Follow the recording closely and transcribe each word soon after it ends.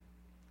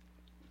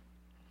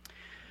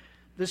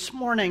This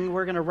morning,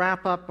 we're going to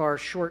wrap up our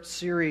short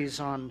series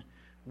on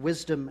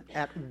wisdom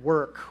at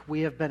work.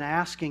 We have been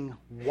asking,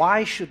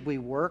 why should we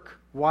work?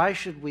 Why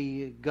should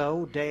we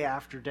go day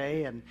after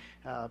day and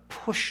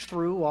push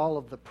through all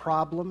of the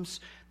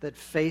problems that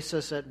face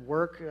us at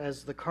work?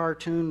 As the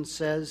cartoon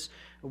says,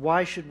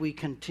 why should we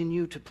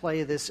continue to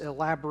play this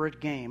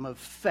elaborate game of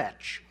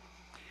fetch?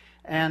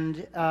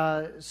 And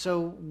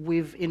so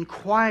we've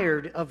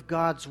inquired of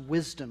God's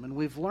wisdom, and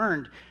we've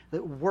learned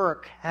that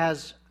work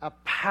has a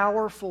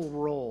powerful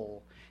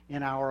role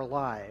in our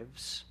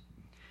lives,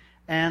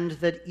 and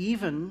that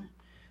even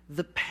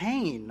the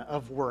pain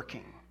of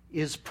working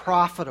is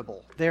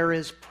profitable. There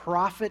is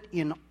profit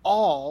in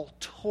all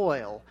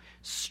toil,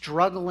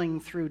 struggling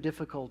through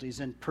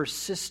difficulties and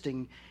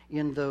persisting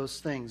in those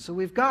things. So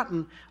we've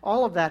gotten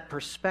all of that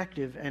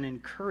perspective and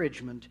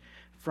encouragement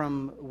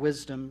from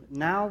wisdom.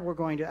 Now we're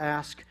going to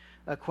ask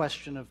a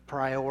question of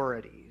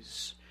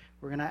priorities.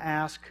 We're going to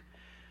ask,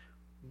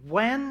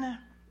 when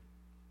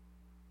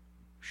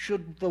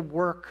should the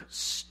work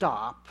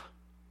stop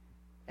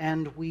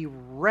and we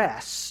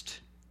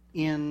rest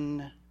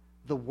in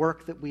the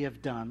work that we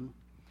have done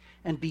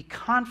and be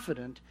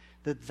confident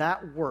that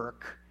that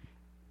work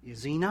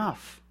is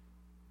enough?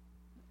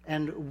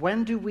 And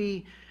when do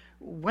we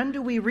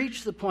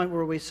reach the point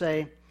where we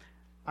say,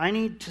 I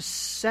need to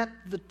set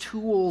the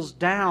tools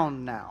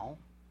down now.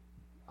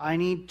 I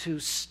need to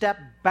step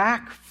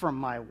back from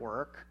my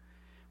work,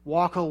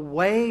 walk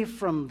away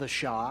from the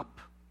shop,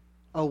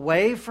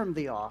 away from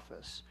the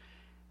office,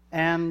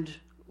 and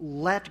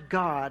let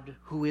God,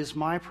 who is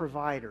my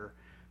provider,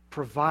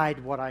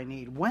 provide what I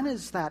need. When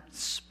is that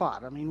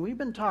spot? I mean, we've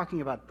been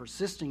talking about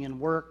persisting in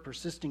work,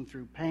 persisting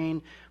through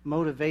pain,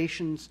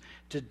 motivations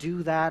to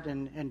do that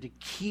and to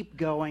keep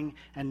going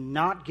and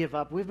not give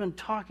up. We've been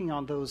talking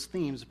on those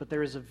themes, but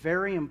there is a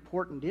very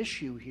important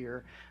issue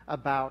here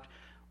about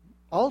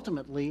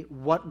ultimately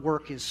what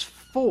work is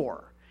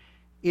for.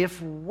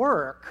 If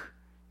work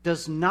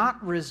does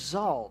not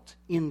result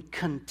in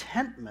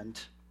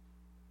contentment,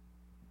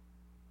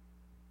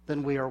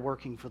 then we are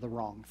working for the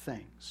wrong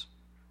things.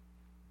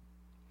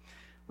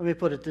 Let me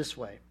put it this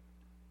way.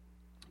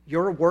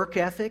 Your work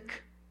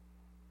ethic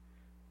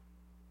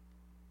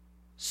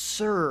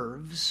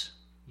serves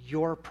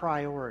your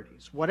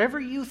priorities. Whatever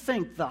you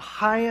think the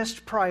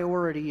highest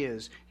priority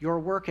is, your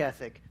work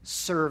ethic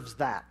serves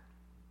that.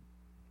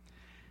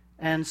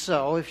 And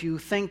so, if you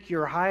think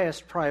your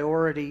highest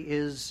priority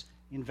is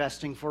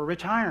investing for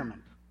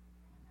retirement,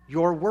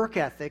 your work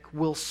ethic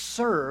will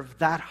serve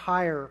that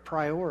higher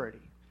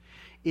priority.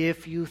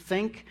 If you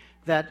think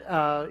that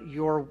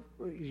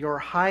your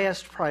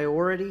highest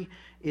priority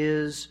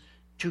is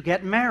to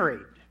get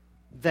married,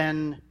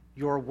 then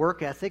your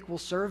work ethic will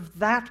serve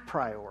that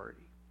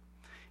priority.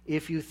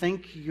 If you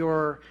think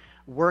your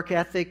work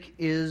ethic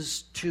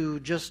is to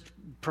just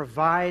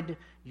provide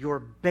your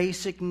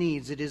basic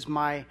needs, it is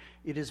my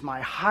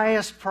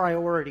highest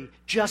priority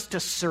just to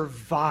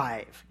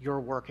survive, your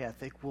work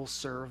ethic will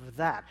serve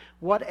that.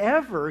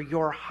 Whatever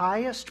your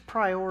highest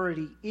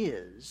priority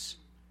is,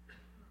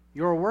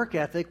 your work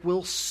ethic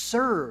will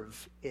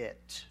serve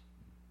it.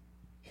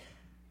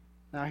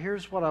 Now,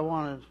 here's what I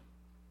want to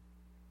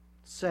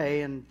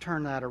say and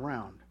turn that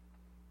around.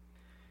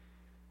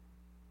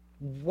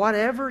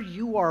 Whatever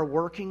you are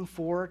working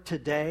for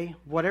today,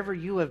 whatever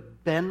you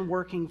have been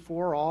working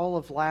for all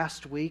of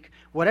last week,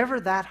 whatever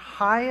that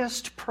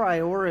highest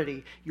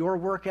priority your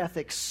work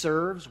ethic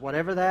serves,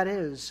 whatever that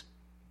is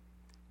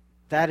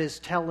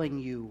telling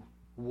you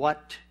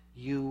what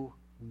you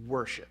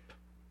worship.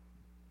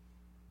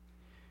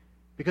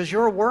 Because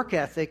your work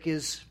ethic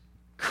is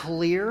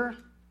clear,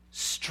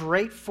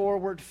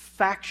 straightforward,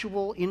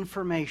 factual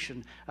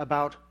information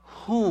about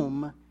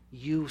whom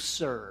you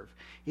serve.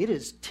 It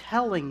is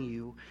telling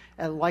you,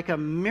 like a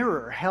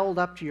mirror held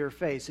up to your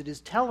face, it is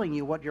telling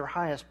you what your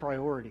highest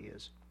priority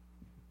is.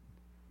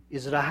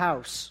 Is it a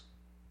house?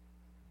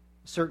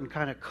 A certain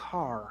kind of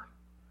car?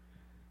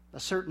 A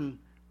certain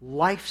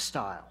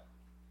lifestyle?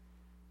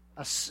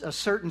 A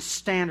certain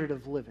standard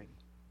of living?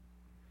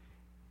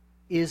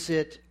 Is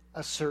it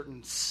a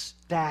certain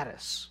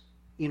status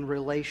in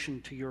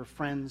relation to your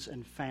friends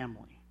and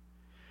family?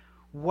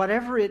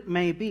 Whatever it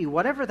may be,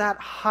 whatever that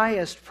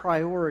highest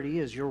priority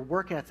is, your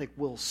work ethic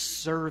will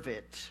serve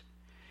it.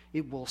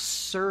 It will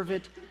serve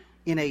it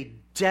in a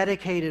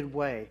dedicated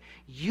way.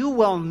 You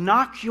will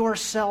knock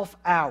yourself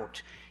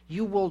out.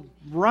 You will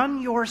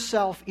run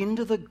yourself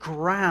into the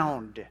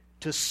ground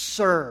to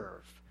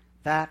serve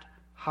that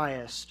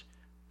highest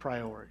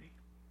priority.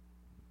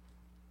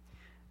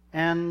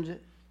 And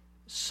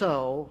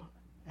so,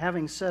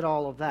 having said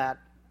all of that,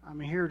 I'm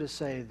here to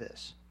say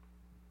this.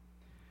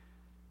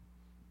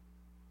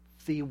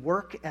 The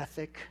work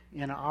ethic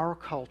in our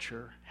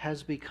culture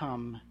has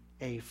become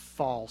a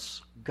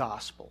false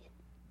gospel.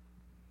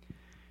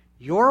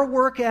 Your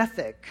work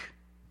ethic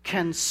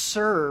can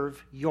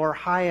serve your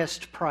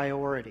highest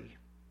priority,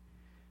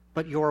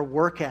 but your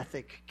work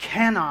ethic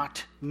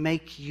cannot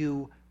make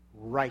you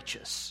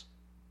righteous.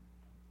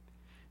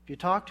 If you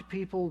talk to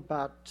people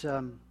about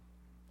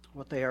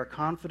what they are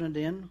confident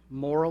in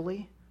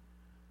morally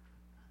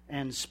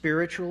and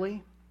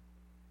spiritually,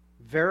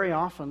 very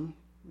often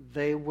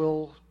they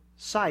will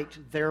cite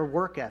their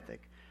work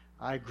ethic.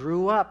 I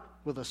grew up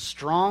with a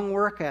strong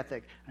work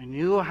ethic. I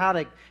knew how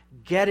to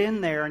get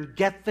in there and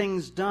get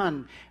things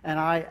done. And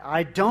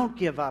I don't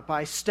give up.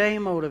 I stay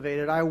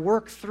motivated. I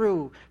work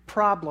through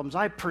problems.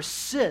 I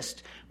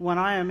persist when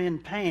I am in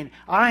pain.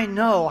 I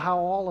know how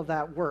all of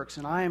that works.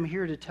 And I am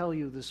here to tell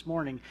you this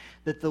morning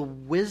that the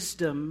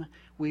wisdom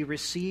we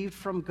received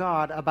from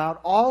God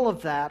about all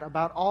of that,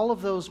 about all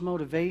of those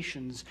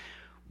motivations,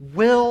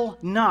 will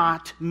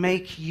not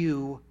make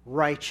you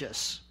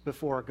righteous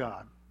before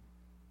God.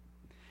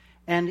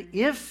 And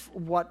if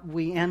what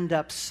we end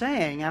up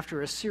saying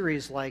after a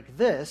series like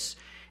this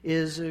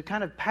is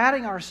kind of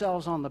patting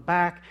ourselves on the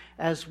back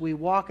as we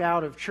walk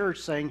out of church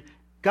saying,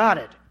 got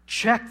it,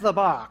 check the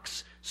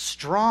box,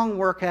 strong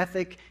work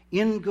ethic,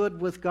 in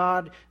good with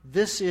God,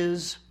 this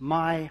is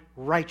my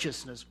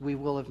righteousness, we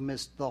will have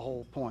missed the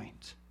whole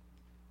point.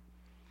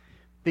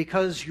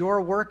 Because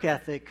your work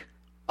ethic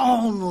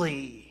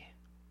only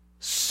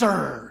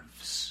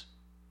serves.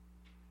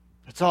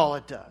 That's all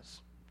it does.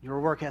 Your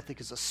work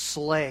ethic is a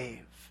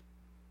slave.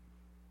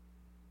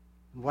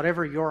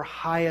 Whatever your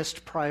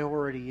highest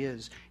priority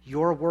is,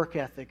 your work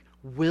ethic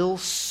will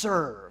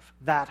serve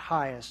that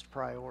highest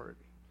priority.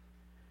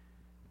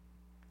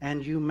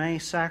 And you may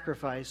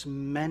sacrifice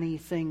many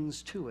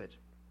things to it.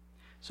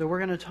 So we're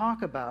going to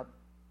talk about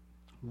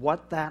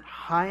what that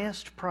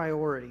highest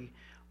priority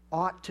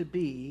ought to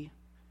be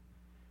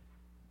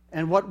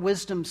and what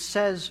wisdom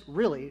says,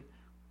 really,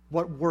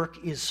 what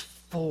work is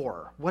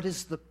for. What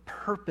is the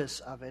purpose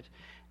of it?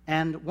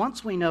 And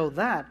once we know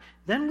that,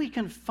 then we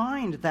can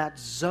find that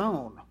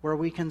zone where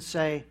we can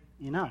say,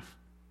 enough.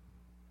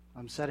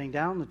 I'm setting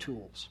down the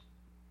tools.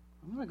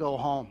 I'm going to go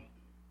home.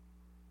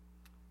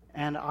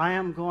 And I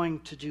am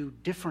going to do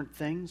different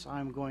things.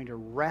 I'm going to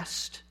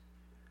rest.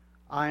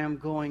 I am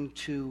going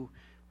to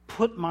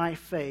put my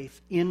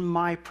faith in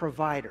my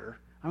provider.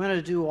 I'm going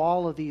to do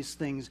all of these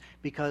things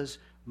because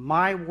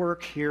my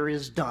work here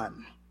is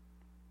done.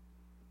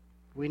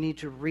 We need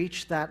to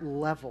reach that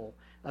level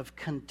of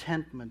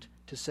contentment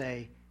to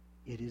say,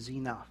 it is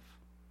enough.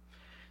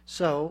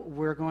 So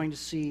we're going to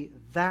see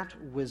that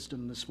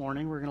wisdom this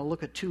morning. We're going to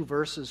look at 2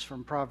 verses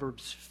from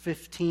Proverbs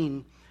 15.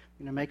 We're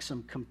going to make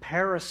some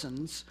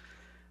comparisons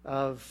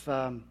of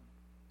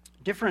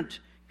different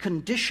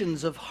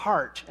conditions of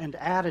heart and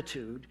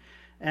attitude.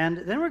 And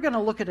then we're going to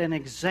look at an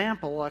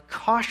example, a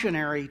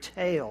cautionary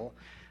tale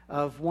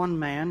of one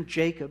man,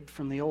 Jacob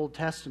from the Old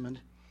Testament,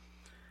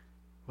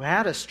 who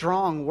had a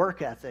strong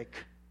work ethic,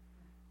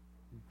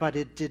 but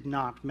it did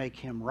not make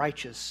him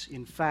righteous.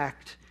 In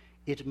fact,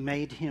 it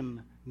made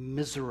him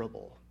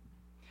miserable.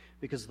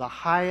 Because the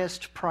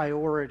highest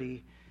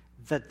priority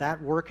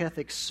that work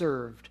ethic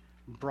served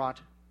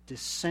brought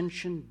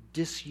dissension,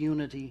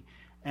 disunity,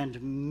 and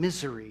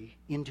misery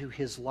into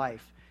his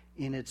life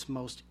in its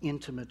most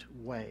intimate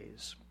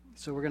ways.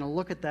 So we're going to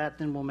look at that,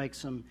 then we'll make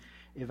some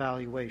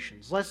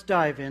evaluations. Let's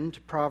dive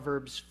into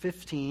Proverbs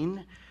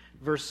 15,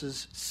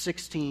 verses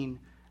 16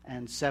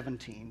 and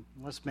 17.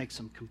 Let's make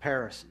some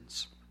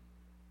comparisons.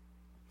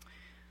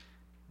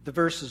 The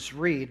verses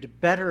read,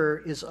 "Better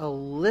is a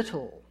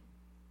little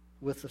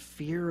with the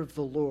fear of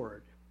the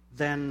Lord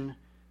than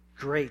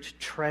great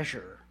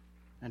treasure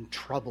and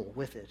trouble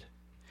with it.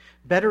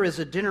 Better is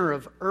a dinner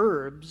of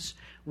herbs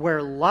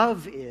where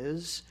love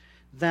is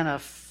than a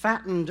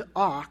fattened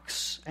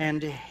ox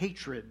and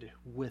hatred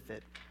with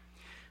it."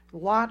 A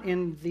lot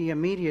in the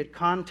immediate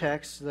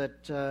context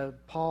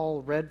that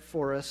Paul read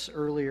for us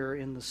earlier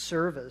in the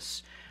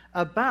service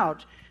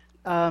about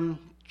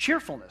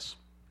cheerfulness,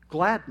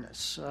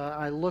 gladness.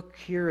 I look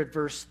here at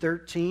verse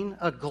 13.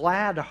 "A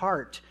glad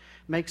heart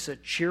makes a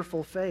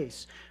cheerful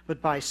face,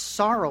 but by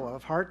sorrow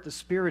of heart the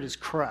spirit is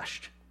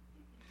crushed."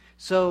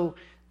 So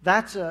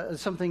that's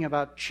something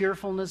about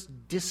cheerfulness,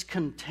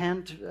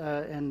 discontent,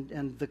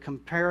 and the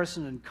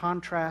comparison and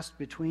contrast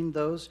between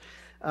those.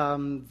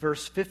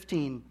 Verse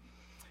 15,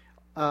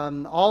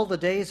 "All the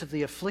days of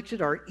the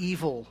afflicted are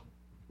evil,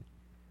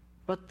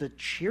 but the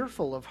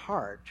cheerful of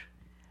heart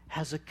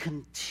has a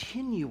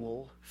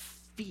continual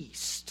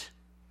feast."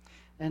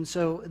 And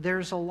so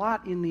there's a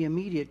lot in the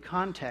immediate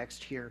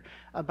context here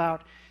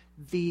about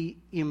the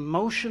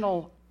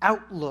emotional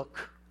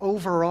outlook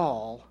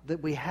overall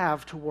that we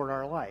have toward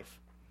our life.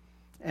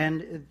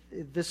 And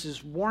this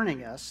is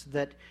warning us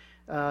that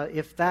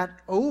if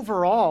that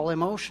overall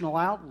emotional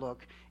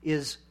outlook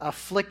is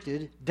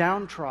afflicted,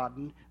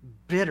 downtrodden,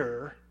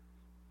 bitter,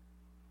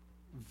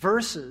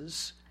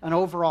 versus an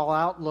overall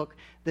outlook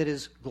that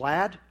is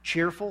glad,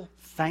 cheerful,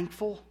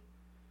 thankful,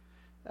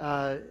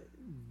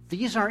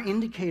 these are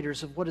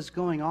indicators of what is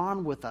going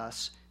on with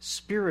us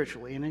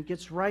spiritually. And it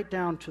gets right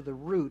down to the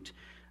root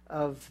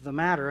of the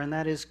matter, and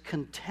that is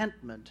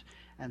contentment.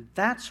 And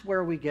that's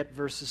where we get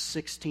verses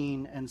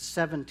 16 and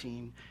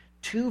 17,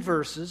 2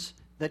 verses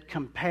that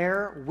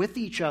compare with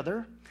each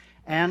other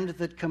and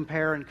that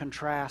compare and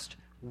contrast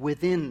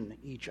within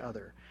each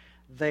other.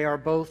 They are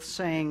both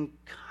saying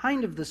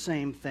kind of the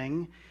same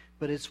thing,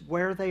 but it's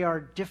where they are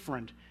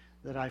different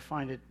that I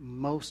find it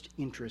most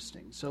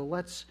interesting. So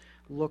let's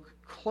look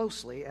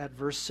closely at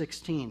verse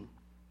 16.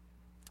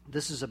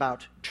 This is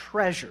about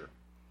treasure.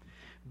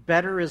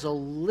 Better is a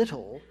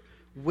little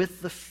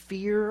with the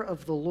fear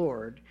of the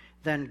Lord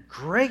than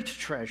great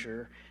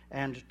treasure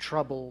and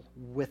trouble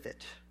with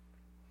it.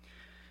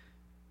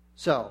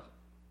 So,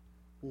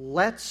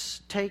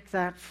 let's take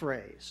that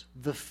phrase,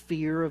 the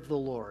fear of the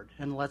Lord,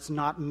 and let's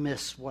not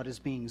miss what is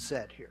being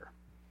said here.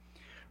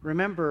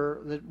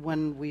 Remember that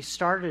when we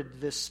started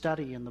this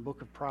study in the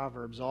book of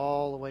Proverbs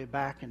all the way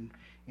back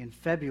in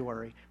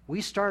February,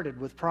 we started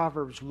with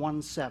Proverbs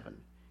 1:7.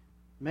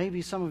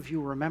 Maybe some of you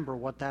remember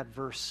what that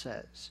verse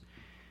says.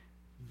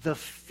 The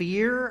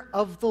fear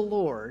of the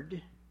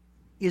Lord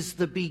is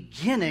the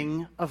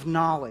beginning of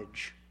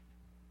knowledge.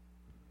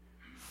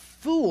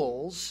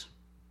 Fools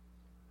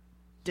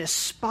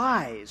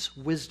despise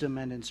wisdom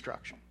and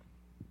instruction.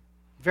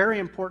 Very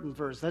important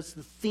verse. That's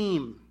the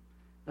theme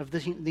of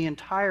the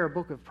entire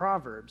book of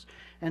Proverbs.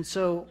 And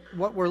so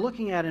what we're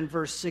looking at in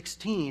verse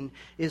 16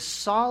 is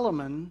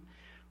Solomon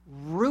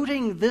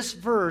rooting this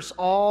verse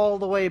all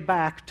the way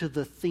back to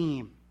the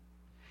theme.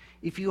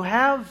 If you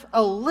have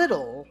a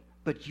little,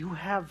 but you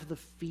have the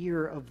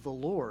fear of the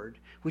Lord,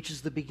 which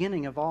is the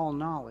beginning of all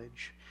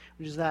knowledge,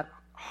 which is that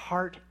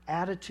heart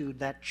attitude,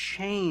 that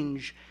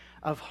change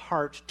of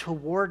heart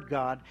toward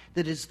God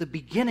that is the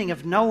beginning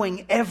of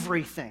knowing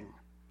everything,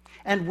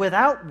 and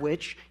without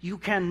which you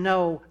can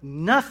know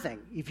nothing.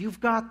 If you've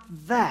got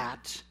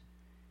that,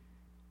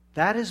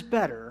 that is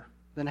better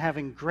than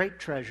having great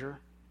treasure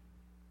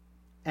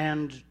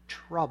and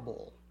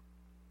trouble.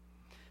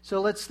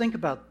 So let's think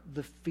about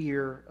the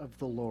fear of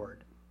the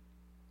Lord.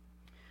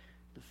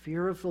 The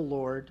fear of the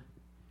Lord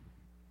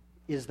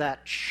is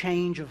that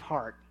change of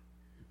heart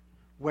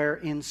where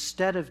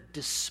instead of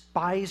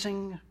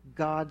despising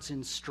God's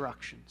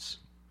instructions,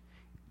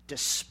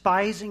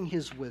 despising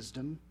His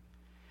wisdom,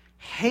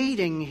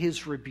 hating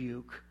His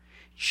rebuke,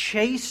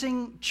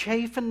 chafing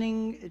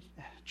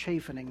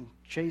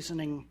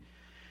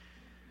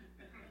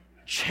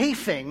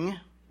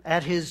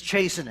at His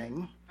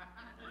chastening.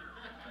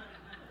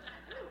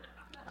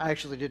 I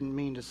actually didn't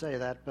mean to say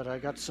that, but I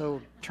got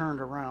so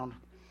turned around.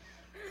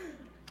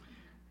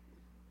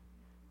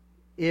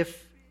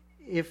 If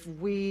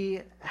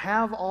we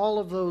have all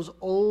of those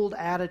old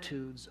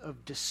attitudes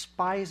of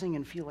despising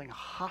and feeling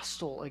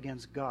hostile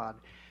against God,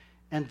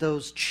 and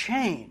those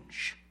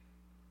change,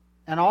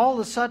 and all of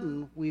a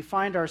sudden we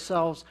find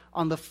ourselves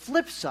on the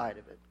flip side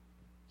of it,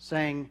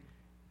 saying,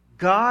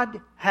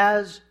 God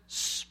has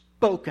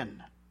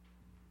spoken.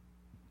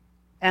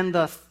 And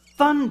the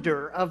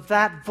thunder of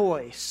that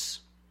voice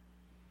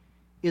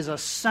is a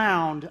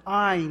sound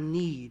I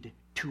need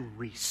to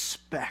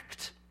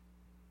respect.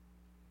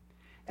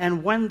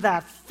 And when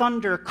that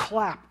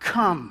thunderclap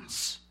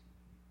comes,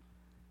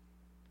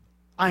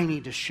 I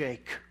need to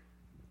shake.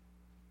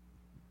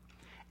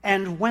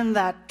 And when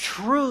that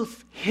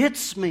truth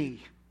hits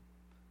me,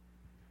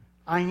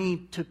 I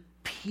need to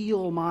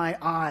peel my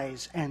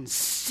eyes and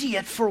see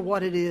it for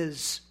what it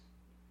is.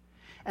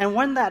 And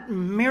when that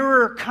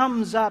mirror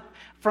comes up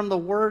from the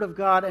Word of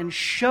God and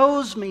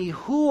shows me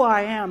who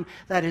I am,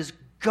 that is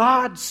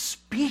God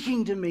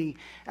speaking to me,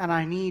 and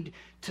I need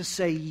to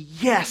say,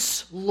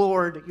 yes,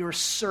 Lord, your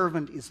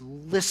servant is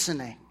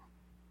listening.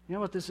 You know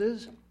what this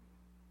is?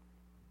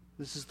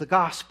 This is the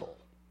gospel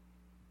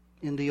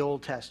in the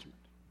Old Testament.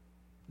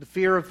 The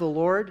fear of the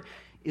Lord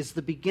is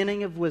the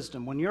beginning of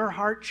wisdom. When your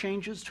heart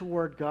changes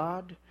toward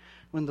God,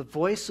 when the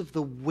voice of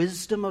the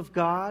wisdom of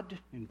God,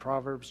 in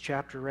Proverbs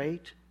chapter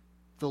 8,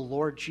 the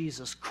Lord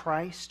Jesus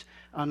Christ,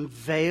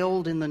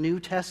 unveiled in the New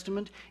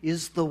Testament,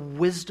 is the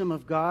wisdom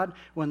of God.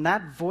 When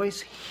that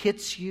voice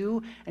hits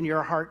you and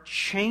your heart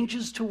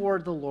changes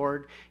toward the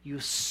Lord, you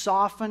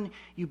soften,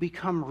 you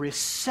become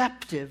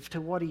receptive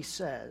to what He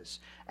says.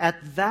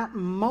 At that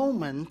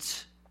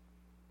moment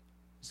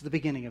is the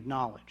beginning of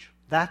knowledge.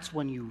 That's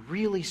when you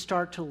really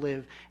start to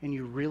live and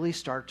you really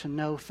start to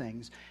know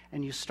things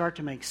and you start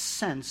to make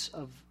sense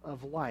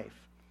of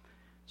life.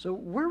 So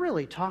we're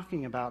really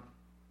talking about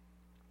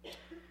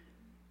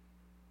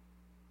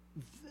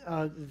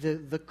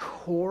the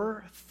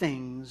core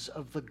things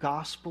of the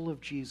gospel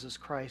of Jesus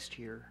Christ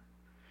here.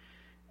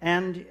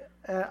 And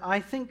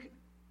I think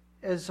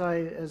as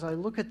I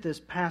look at this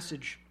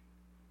passage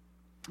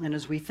and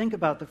as we think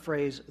about the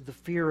phrase, the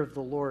fear of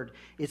the Lord,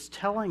 it's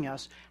telling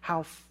us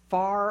how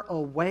far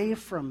away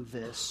from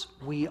this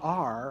we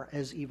are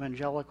as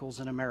evangelicals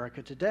in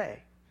America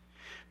today.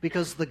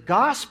 Because the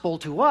gospel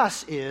to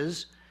us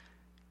is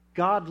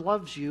God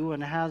loves you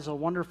and has a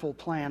wonderful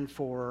plan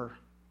for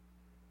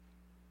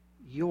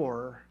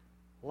your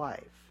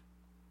life.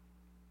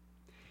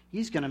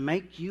 He's going to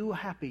make you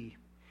happy.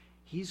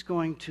 He's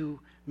going to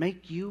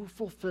make you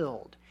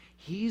fulfilled.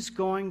 He's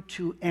going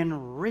to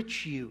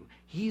enrich you.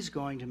 He's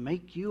going to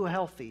make you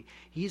healthy.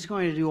 He's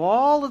going to do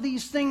all of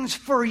these things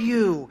for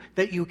you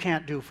that you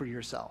can't do for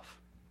yourself.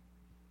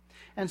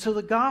 And so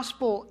the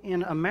gospel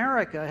in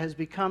America has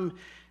become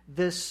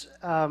this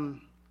kind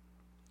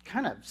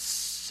of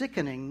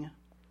sickening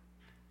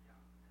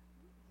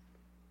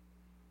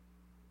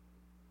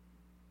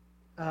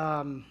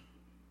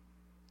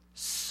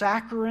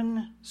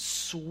saccharine,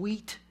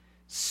 sweet,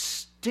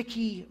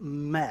 sticky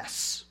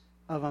mess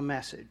of a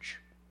message.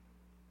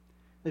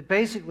 It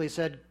basically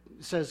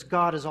says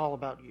God is all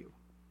about you.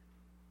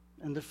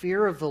 And the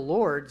fear of the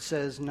Lord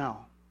says,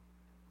 no,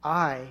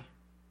 I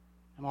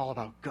am all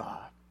about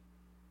God.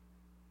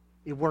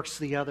 It works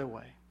the other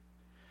way.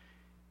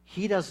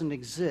 He doesn't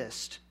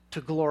exist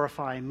to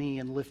glorify me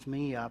and lift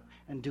me up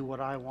and do what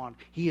I want.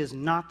 He is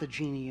not the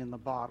genie in the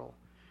bottle.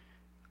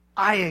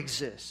 I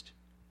exist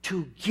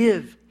to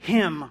give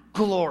him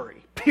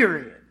glory,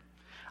 period.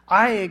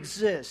 I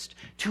exist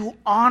to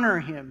honor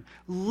him,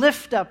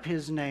 lift up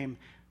his name,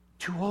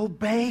 to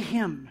obey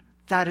him.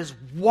 That is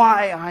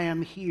why I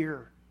am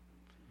here.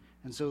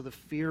 And so the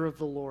fear of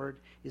the Lord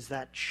is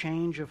that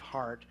change of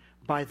heart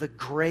by the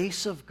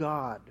grace of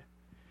God,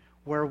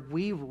 where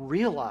we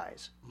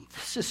realize,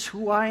 this is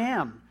who I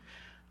am.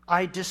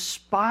 I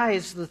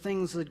despise the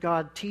things that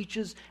God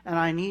teaches, and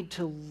I need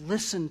to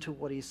listen to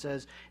what he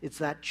says. It's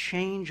that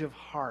change of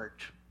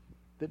heart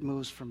that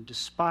moves from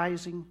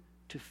despising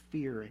to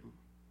fearing.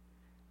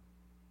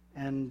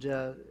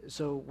 And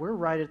so we're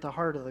right at the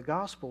heart of the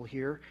gospel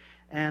here.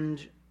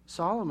 And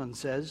Solomon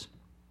says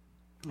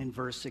in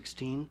verse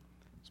 16,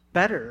 it's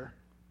better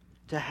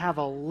to have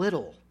a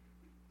little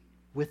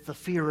with the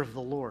fear of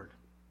the Lord.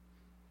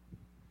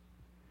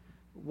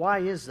 Why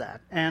is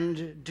that?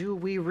 And do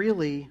we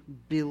really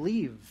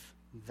believe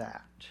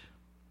that?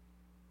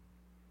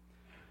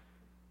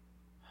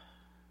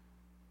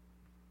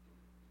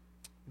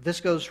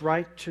 This goes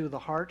right to the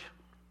heart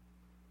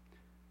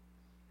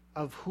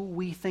of who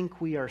we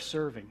think we are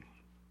serving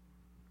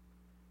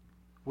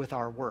with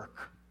our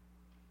work.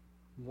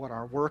 What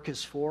our work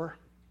is for.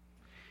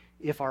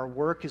 If our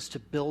work is to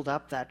build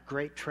up that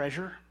great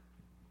treasure,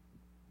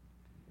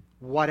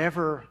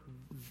 whatever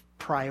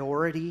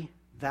priority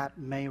that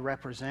may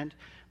represent,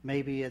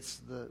 maybe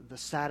it's the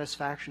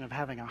satisfaction of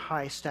having a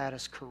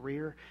high-status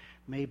career,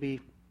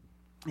 maybe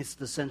it's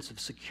the sense of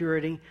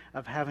security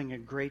of having a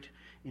great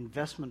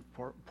investment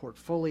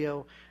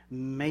portfolio,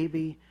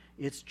 maybe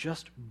it's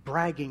just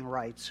bragging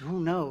rights. Who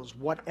knows?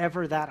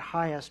 Whatever that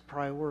highest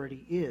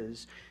priority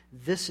is,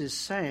 this is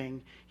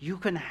saying you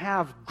can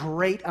have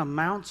great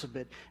amounts of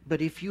it,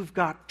 but if you've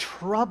got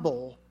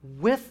trouble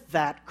with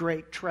that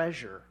great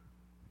treasure,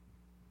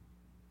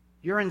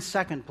 you're in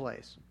second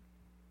place.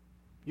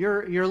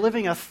 You're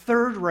living a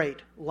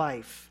third-rate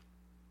life.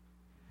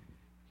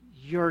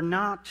 You're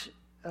not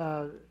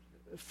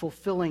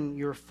fulfilling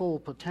your full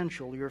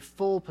potential. Your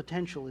full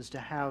potential is to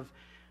have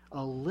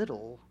a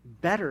little,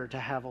 better to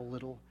have a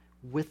little,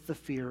 with the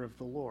fear of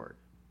the Lord.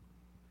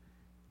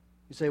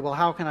 You say, well,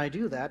 how can I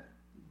do that?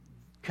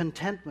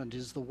 Contentment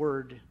is the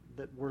word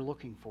that we're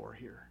looking for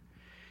here.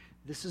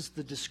 This is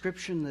the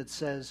description that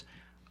says,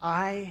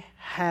 I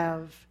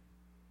have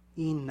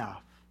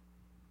enough.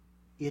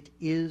 It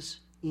is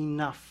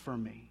enough for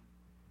me.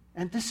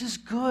 And this is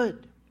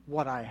good,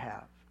 what I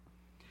have.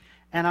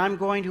 And I'm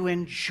going to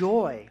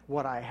enjoy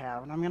what I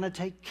have, and I'm going to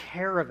take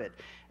care of it.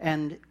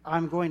 And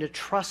I'm going to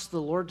trust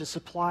the Lord to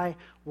supply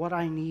what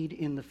I need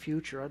in the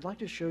future. I'd like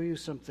to show you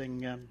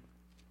something. I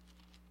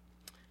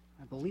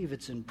believe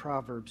it's in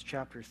Proverbs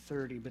chapter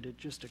 30, but it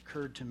just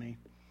occurred to me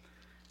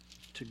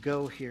to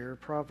go here.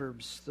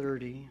 Proverbs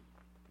 30.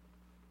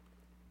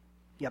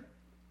 Yep.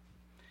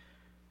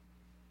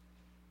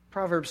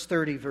 Proverbs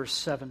 30, verse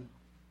 7.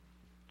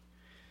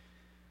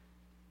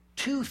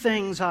 2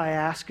 things I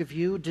ask of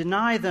you,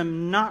 deny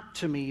them not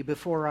to me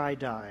before I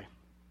die.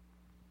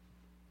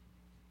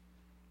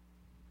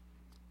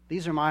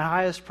 These are my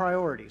highest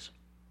priorities,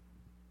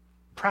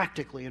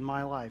 practically in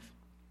my life.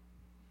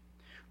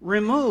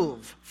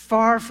 Remove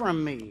far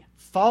from me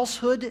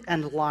falsehood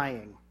and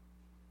lying.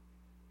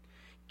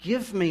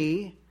 Give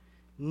me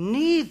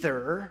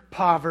neither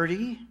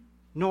poverty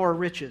nor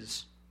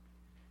riches.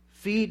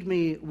 Feed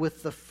me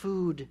with the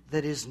food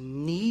that is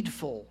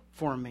needful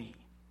for me,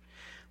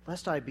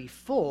 lest I be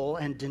full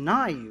and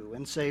deny you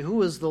and say,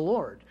 who is the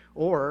Lord?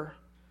 Or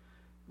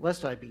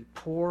lest I be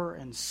poor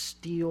and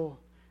steal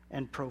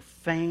and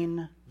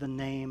profane the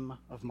name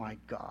of my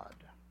God.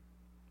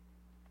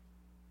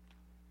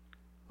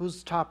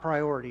 Who's top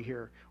priority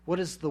here? What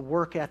is the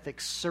work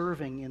ethic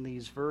serving in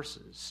these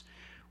verses?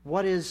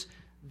 What is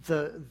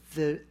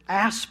the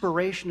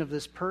aspiration of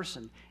this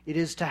person? It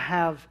is to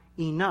have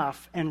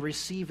enough and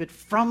receive it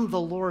from the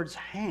Lord's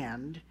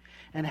hand,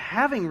 and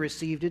having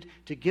received it,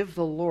 to give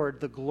the Lord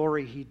the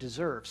glory he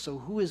deserves. So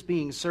who is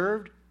being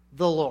served?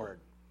 The Lord.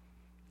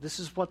 This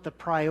is what the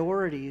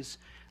priorities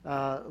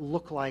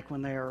look like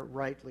when they are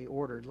rightly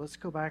ordered. Let's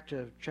go back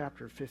to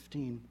chapter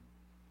 15.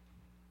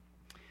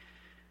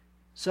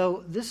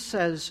 So this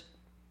says,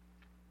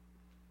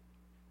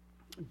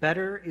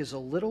 better is a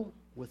little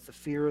with the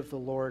fear of the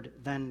Lord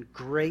than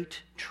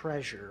great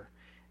treasure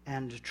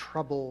and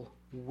trouble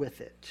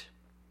with it.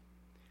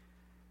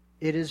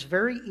 It is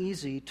very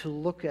easy to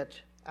look at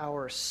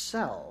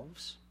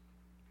ourselves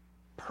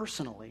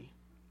personally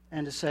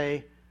and to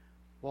say,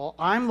 well,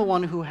 I'm the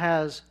one who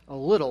has a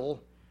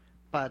little,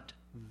 but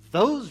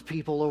those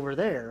people over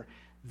there,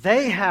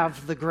 They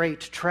have the great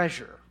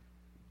treasure.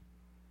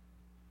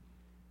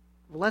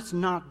 Let's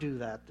not do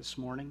that this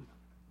morning.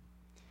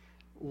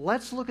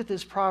 Let's look at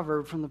this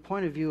proverb from the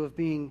point of view of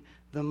being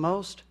the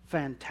most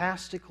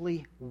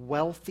fantastically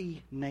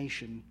wealthy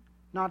nation,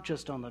 not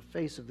just on the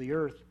face of the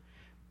earth,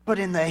 but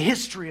in the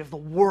history of the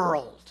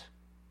world.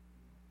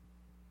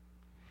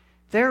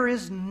 There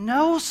is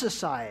no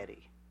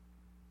society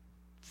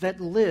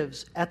that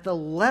lives at the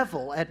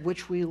level at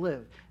which we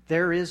live.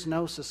 There is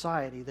no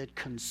society that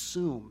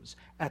consumes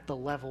at the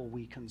level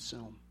we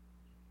consume.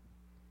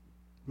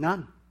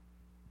 None.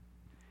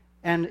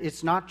 And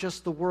it's not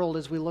just the world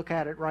as we look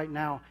at it right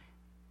now.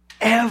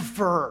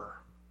 Ever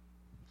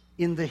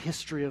in the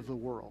history of the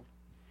world,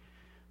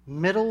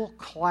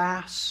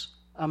 middle-class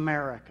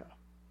America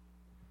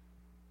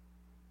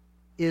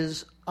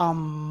is a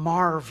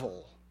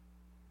marvel.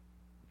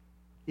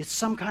 It's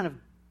some kind of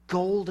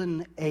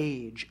golden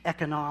age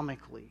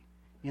economically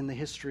in the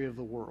history of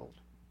the world.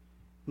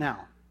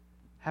 Now,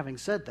 having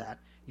said that,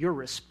 your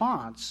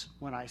response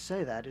when I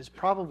say that is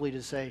probably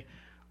to say,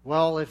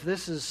 well, if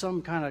this is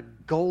some kind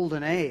of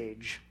golden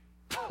age,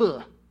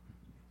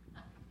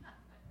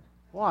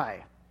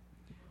 why?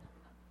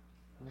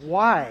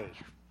 Why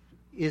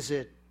is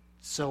it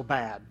so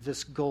bad,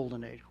 this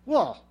golden age?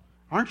 Well,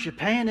 aren't you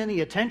paying any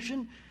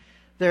attention?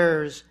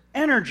 There's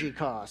energy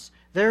costs.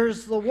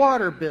 There's the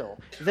water bill.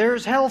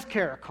 There's health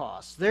care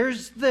costs.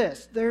 There's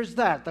this. There's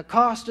that. The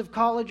cost of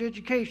college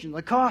education.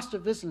 The cost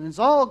of this. And it's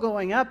all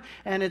going up.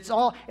 And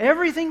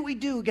everything we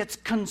do gets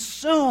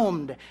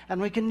consumed.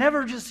 And we can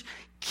never just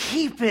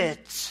keep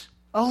it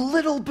a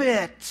little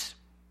bit.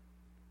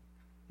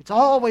 It's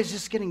always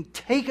just getting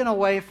taken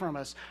away from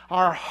us.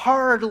 Our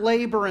hard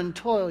labor and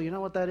toil. You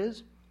know what that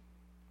is?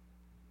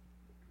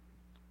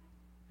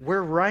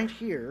 We're right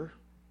here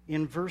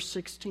in verse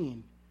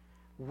 16.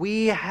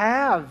 We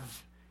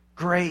have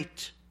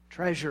great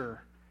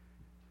treasure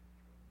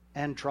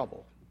and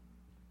trouble.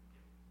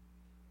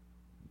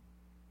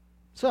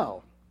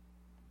 So,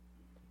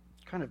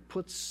 kind of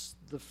puts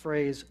the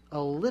phrase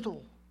a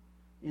little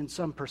in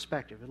some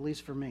perspective, at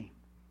least for me.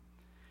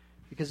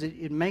 Because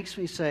it makes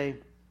me say,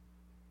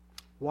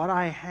 what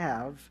I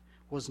have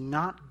was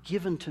not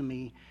given to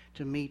me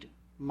to meet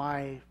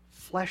my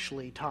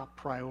fleshly top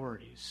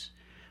priorities.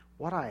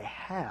 What I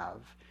have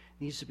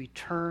needs to be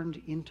turned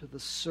into the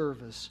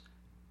service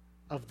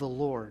of the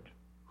Lord,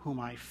 whom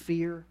I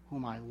fear,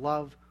 whom I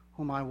love,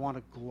 whom I want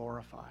to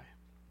glorify.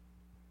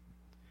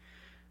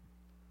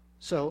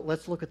 So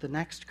let's look at the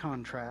next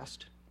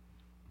contrast.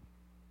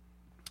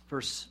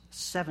 Verse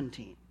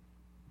 17.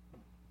 Now,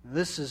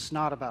 this is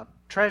not about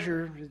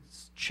treasure.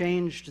 It's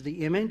changed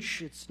the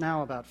image. It's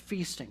now about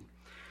feasting.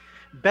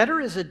 Better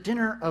is a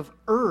dinner of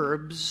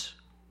herbs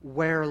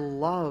where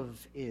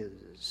love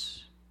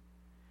is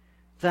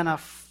than a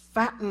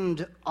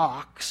fattened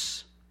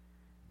ox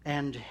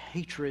and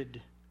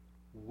hatred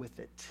with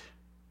it.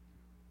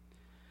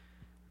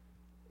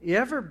 You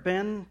ever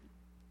been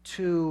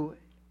to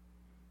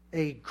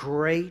a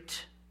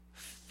great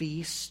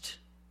feast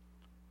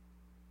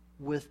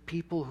with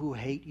people who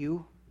hate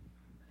you?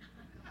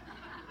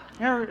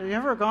 You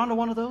ever gone to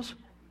one of those?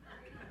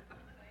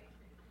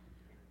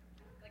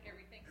 Like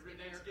every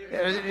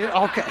Thanksgiving.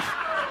 Okay.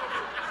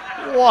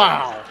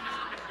 Wow.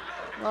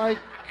 My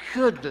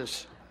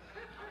goodness.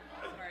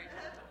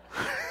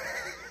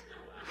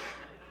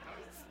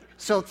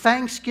 So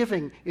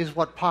Thanksgiving is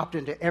what popped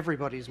into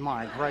everybody's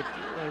mind, right?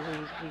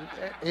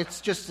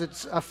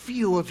 It's a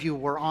few of you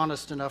were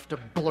honest enough to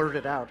blurt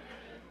it out.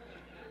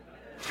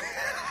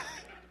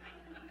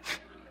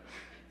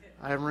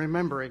 I am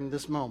remembering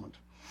this moment.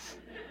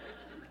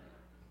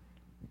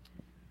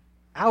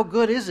 How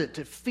good is it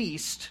to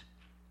feast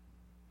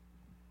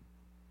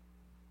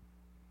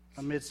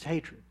amidst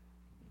hatred?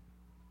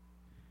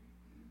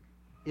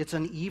 It's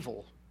an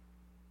evil.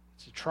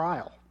 It's a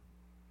trial.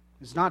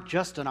 It's not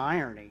just an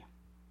irony.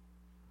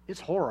 It's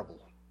horrible.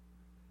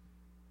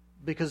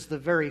 Because the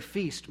very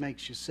feast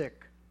makes you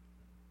sick.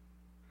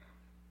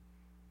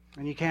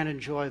 And you can't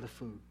enjoy the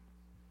food.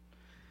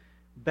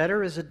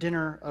 Better is a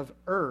dinner of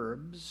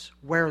herbs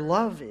where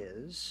love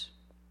is.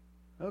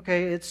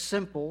 Okay, it's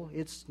simple.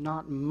 It's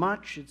not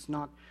much. It's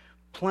not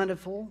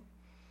plentiful.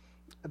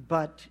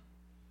 But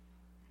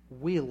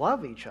we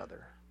love each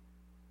other.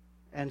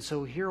 And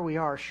so here we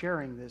are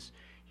sharing this.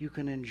 You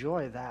can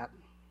enjoy that.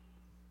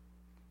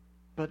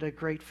 But a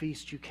great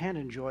feast you can't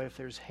enjoy if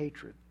there's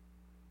hatred.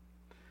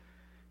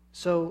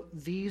 So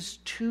these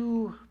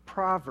two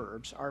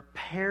proverbs are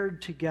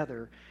paired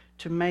together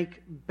to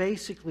make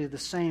basically the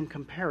same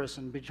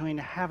comparison between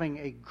having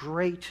a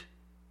great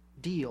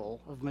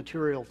deal of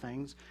material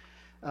things,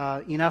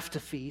 enough to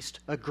feast,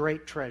 a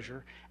great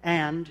treasure,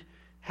 and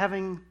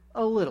having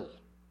a little.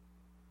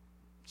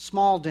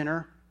 Small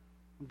dinner,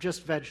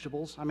 just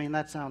vegetables. I mean,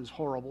 that sounds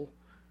horrible.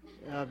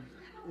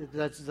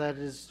 That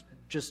is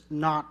just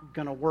not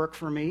going to work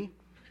for me.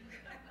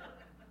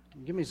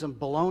 Give me some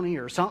bologna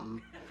or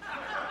something.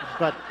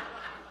 But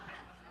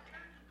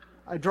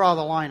I draw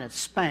the line at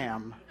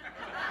Spam.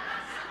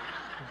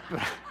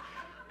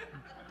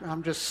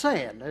 I'm just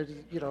saying,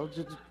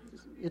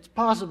 it's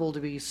possible to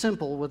be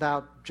simple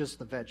without just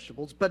the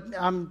vegetables, but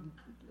I'm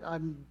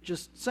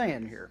just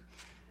saying here.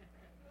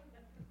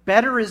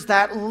 Better is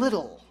that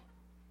little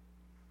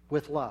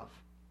with love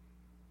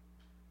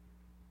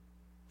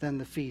than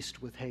the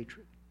feast with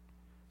hatred.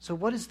 So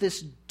what is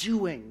this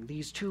doing?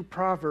 These two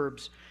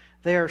proverbs,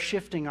 they are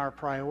shifting our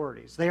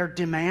priorities. They are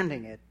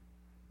demanding it.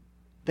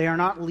 They are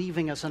not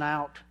leaving us an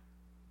out.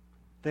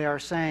 They are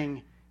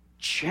saying,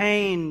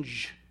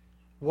 change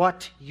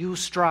what you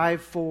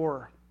strive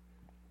for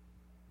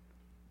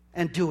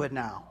and do it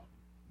now.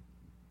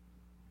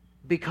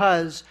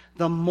 Because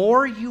the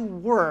more you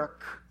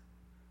work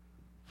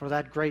for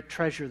that great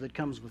treasure that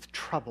comes with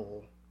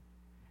trouble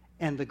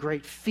and the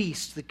great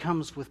feast that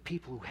comes with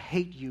people who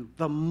hate you,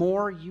 the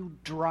more you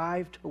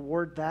drive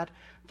toward that,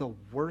 the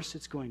worse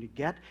it's going to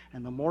get,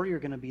 and the more you're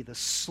going to be the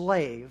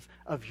slave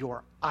of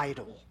your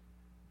idol.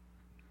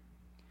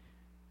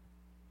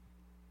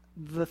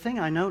 The thing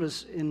I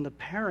notice in the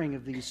pairing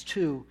of these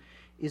two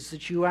is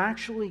that you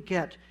actually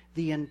get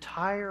the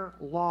entire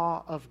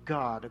law of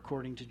God,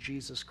 according to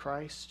Jesus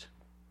Christ,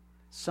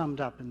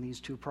 summed up in these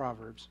two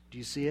proverbs. Do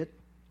you see it?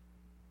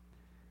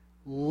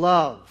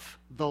 Love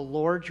the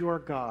Lord your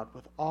God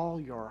with all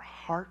your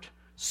heart,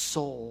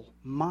 soul,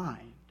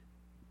 mind,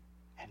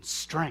 and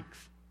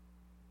strength.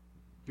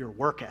 Your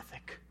work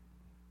ethic.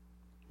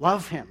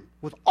 Love Him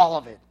with all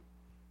of it.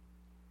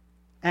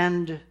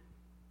 And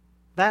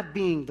that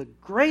being the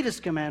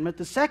greatest commandment,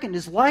 the second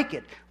is like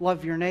it.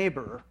 Love your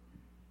neighbor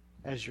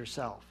as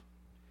yourself.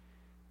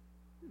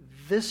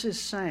 This is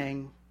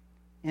saying,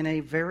 in a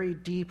very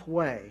deep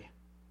way,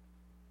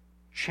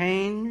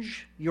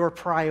 change your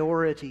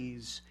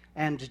priorities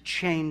and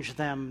change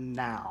them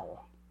now.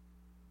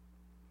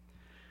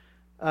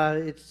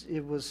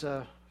 It was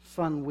a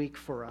fun week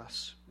for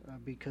us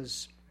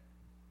because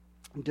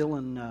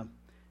Dylan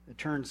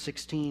turned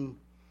 16,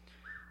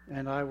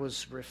 and I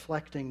was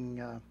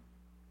reflecting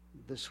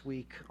this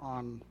week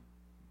on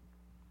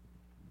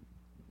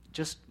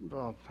just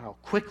how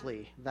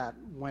quickly that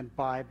went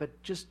by,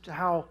 but just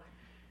how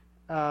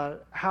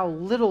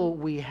little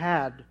we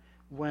had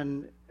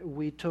when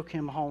we took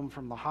him home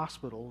from the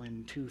hospital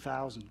in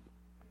 2000.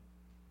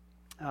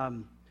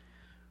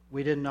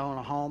 We didn't own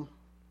a home.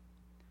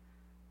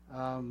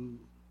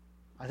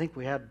 I think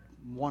we had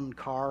one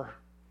car.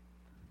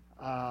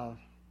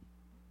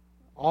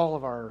 All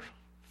of our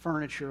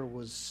furniture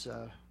was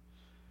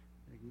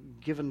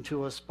given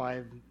to us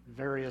by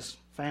various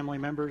family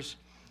members.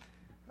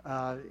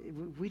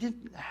 We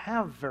didn't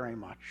have very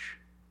much.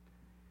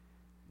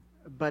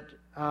 But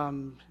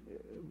when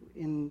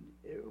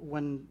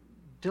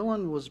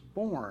Dylan was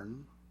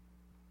born,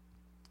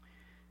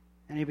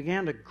 and he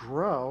began to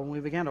grow, and we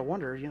began to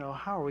wonder,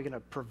 how are we going to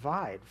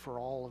provide for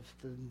all of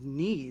the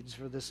needs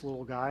for this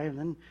little guy?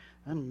 And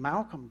then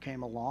Malcolm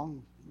came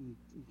along in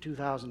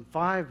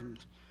 2005,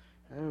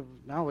 and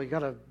now we got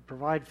to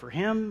provide for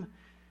him.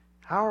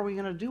 How are we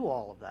going to do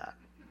all of that?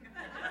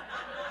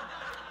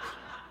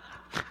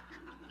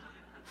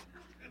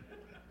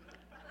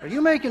 Are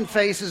you making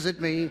faces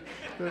at me?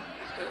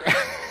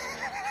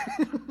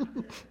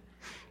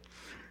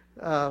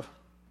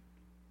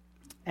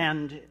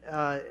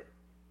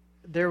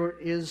 There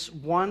is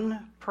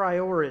one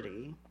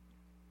priority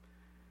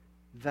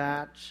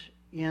that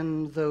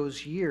in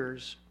those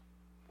years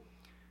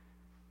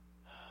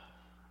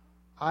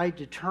I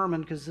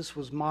determined, because this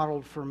was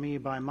modeled for me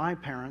by my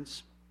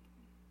parents,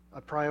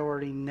 a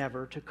priority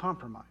never to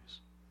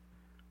compromise.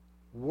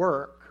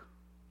 Work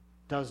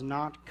does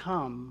not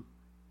come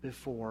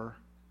before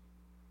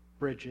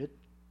Bridget,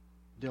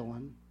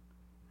 Dylan,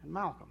 and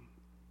Malcolm.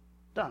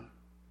 Done.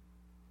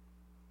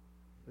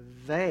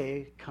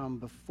 They come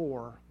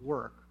before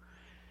work.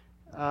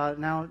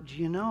 Now, do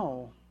you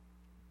know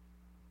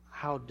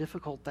how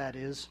difficult that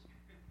is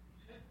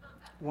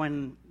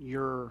when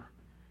you're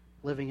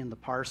living in the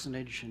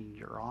parsonage and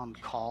you're on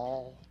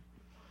call?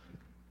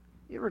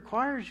 It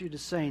requires you to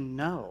say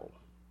no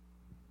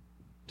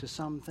to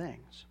some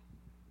things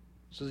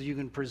so that you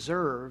can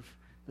preserve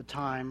the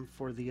time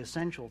for the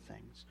essential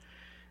things.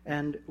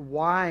 And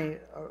why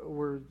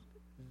were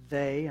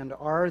they and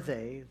are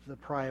they the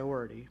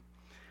priority?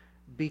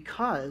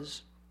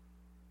 Because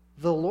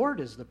the Lord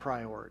is the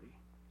priority.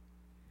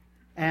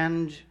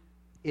 And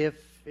if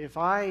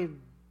I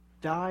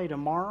die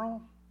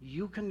tomorrow,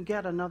 you can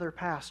get another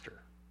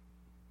pastor.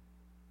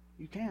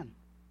 You can.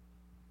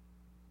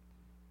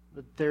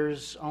 But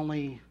there's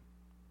only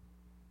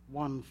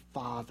one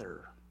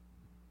Father.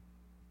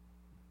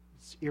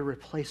 It's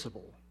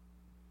irreplaceable.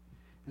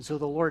 And so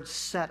the Lord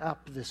set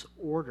up this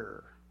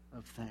order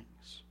of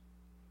things.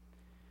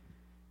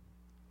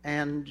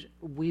 And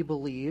we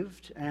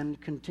believed and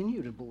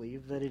continue to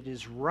believe that it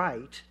is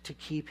right to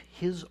keep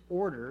His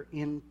order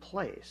in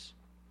place.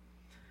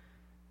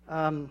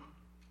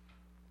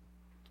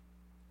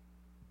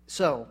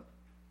 So,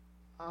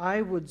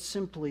 I would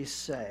simply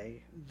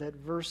say that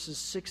verses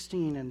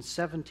 16 and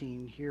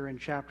 17 here in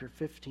chapter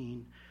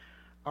 15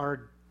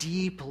 are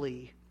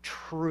deeply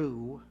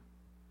true,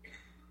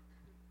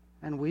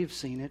 and we've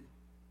seen it.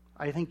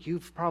 I think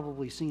you've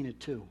probably seen it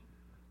too.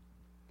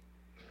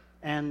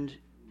 And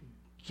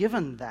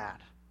given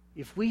that,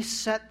 if we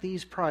set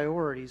these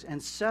priorities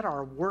and set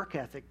our work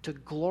ethic to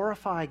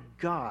glorify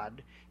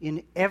God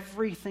in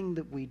everything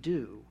that we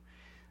do,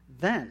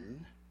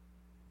 then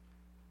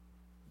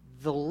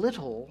the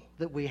little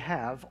that we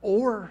have,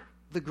 or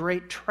the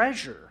great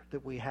treasure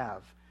that we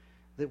have,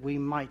 that we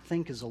might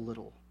think is a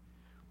little,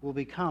 will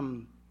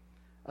become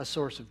a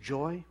source of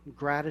joy,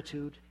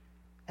 gratitude,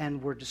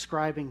 and we're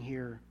describing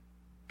here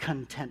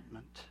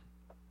contentment.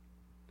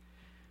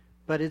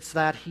 But it's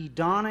that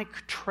hedonic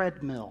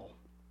treadmill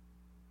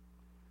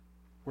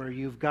where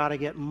you've got to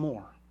get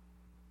more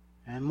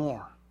and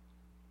more,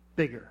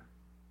 bigger,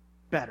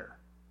 better,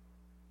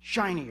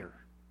 shinier,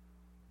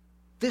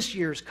 this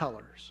year's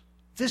colors,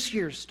 this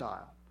year's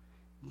style,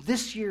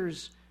 this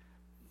year's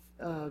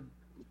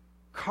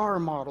car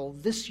model,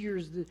 this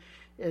year's,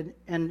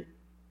 and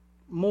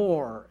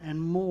more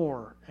and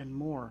more and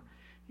more.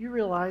 You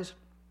realize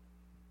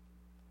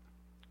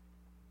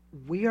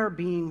we are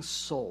being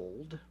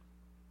sold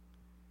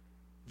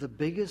the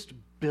biggest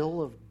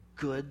bill of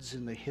goods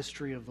in the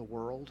history of the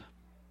world.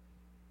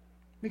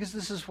 Because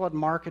this is what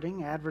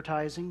marketing,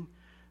 advertising,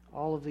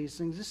 all of these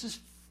things, this is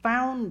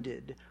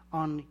founded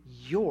on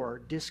your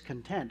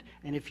discontent.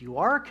 And if you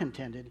are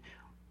contented,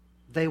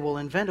 they will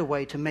invent a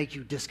way to make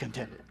you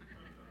discontented.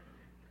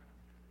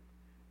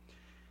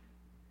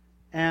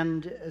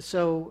 And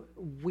so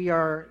we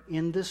are,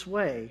 in this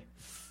way,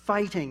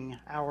 fighting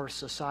our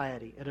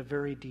society at a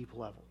very deep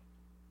level.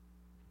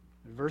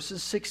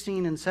 Verses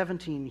 16 and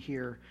 17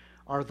 here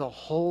are the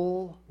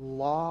whole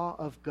law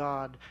of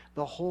God,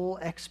 the whole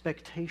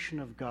expectation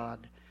of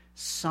God,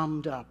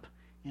 summed up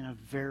in a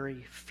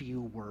very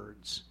few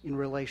words in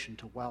relation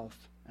to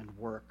wealth and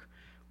work.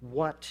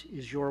 What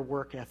is your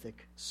work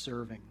ethic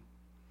serving?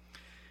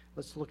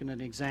 Let's look at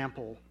an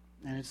example,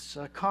 and it's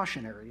a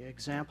cautionary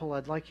example.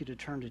 I'd like you to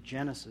turn to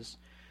Genesis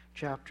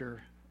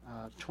chapter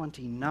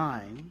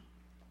 29,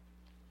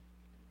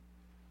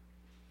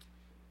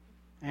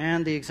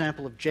 and the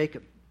example of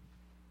Jacob.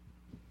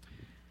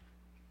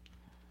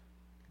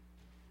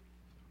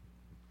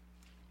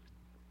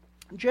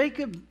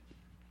 Jacob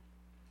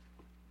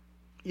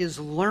is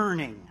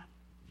learning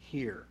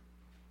here.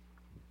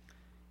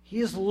 He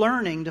is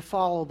learning to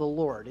follow the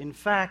Lord. In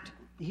fact,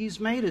 he's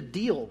made a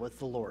deal with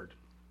the Lord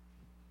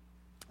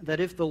that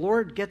if the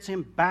Lord gets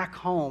him back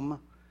home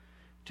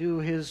to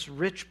his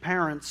rich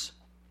parents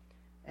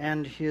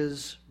and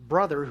his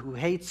brother who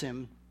hates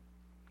him,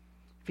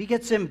 if he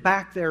gets him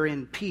back there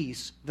in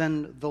peace,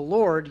 then the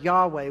Lord,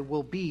 Yahweh,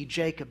 will be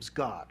Jacob's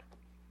God.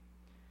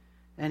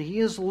 And he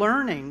is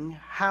learning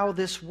how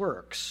this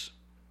works.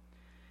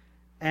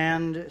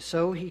 And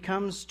so he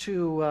comes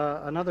to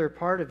another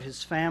part of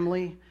his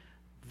family,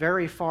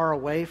 very far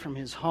away from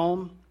his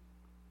home.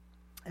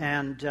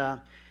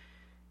 And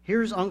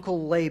here's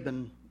Uncle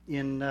Laban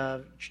in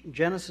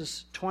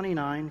Genesis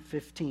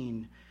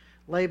 29:15.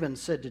 Laban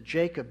said to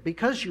Jacob,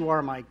 "Because you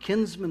are my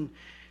kinsman,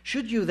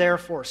 should you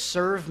therefore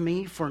serve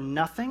me for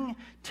nothing?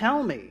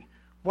 Tell me,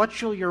 what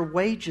shall your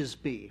wages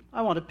be?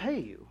 I want to pay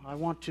you. I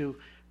want to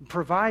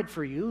provide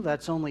for you.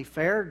 That's only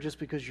fair. Just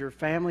because you're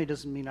family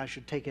doesn't mean I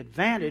should take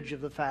advantage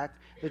of the fact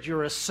that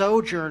you're a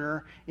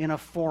sojourner in a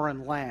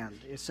foreign land,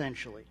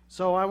 essentially.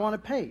 So I want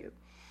to pay you."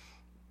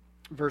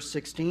 Verse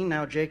 16,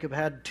 now Jacob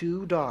had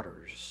 2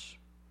 daughters.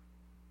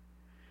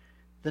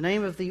 The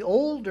name of the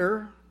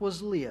older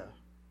was Leah,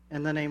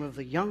 and the name of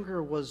the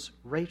younger was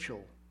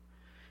Rachel.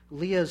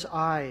 Leah's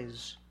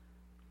eyes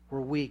were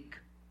weak,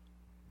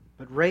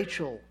 but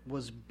Rachel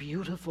was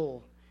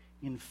beautiful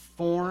in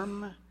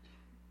form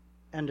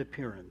and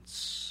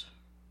appearance.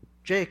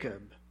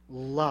 Jacob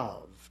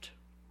loved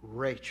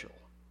Rachel.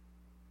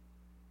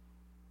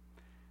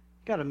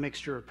 Got a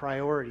mixture of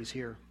priorities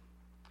here.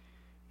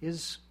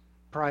 His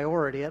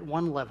priority at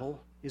one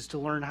level is to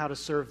learn how to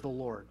serve the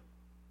Lord.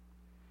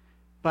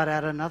 But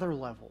at another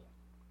level,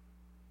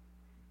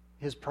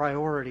 his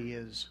priority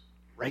is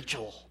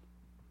Rachel.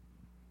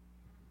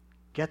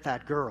 Get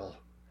that girl.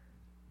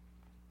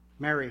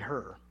 Marry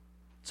her.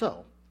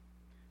 So,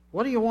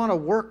 what do you want to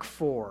work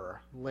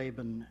for?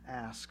 Laban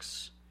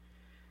asks.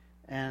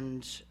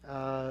 And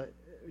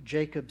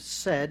Jacob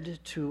said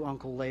to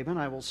Uncle Laban,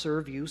 "I will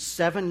serve you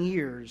 7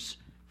 years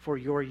for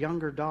your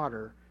younger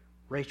daughter,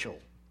 Rachel."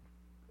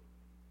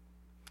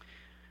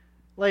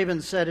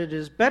 Laban said, "It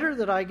is better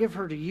that I give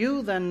her to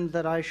you than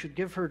that I should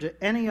give her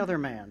to any other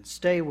man.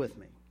 Stay with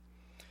me."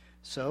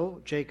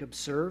 So Jacob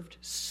served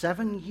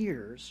 7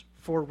 years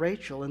for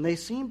Rachel, and they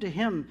seemed to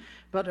him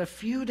but a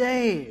few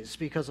days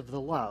because of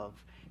the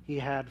love he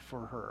had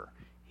for her.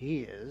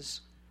 He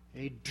is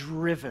a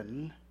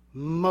driven,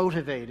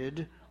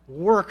 motivated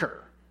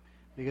worker,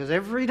 because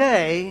every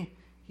day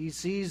he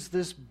sees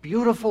this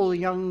beautiful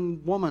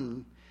young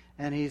woman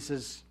and he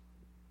says,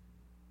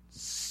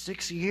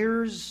 6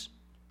 years,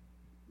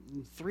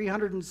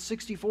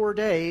 364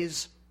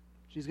 days,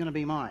 she's going to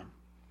be mine.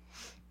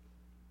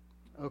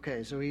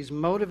 Okay, so he's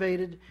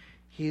motivated.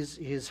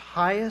 His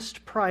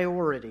highest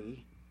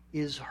priority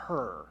is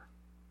her.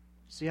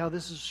 See how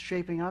this is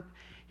shaping up?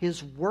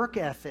 His work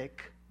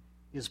ethic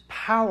is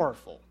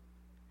powerful,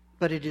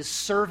 but it is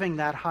serving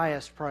that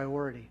highest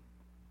priority.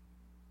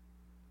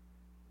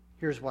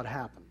 Here's what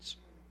happens.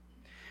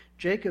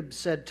 Jacob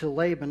said to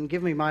Laban,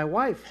 "Give me my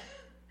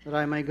wife, that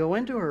I may go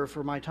into her,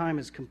 for my time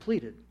is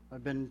completed.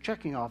 I've been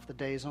checking off the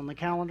days on the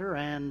calendar,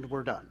 and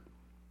we're done.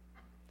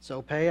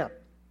 So pay up."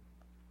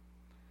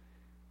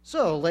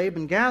 So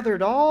Laban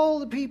gathered all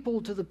the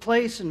people to the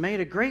place and made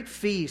a great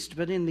feast.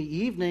 But in the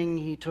evening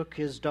he took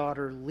his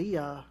daughter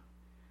Leah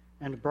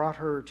and brought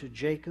her to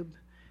Jacob,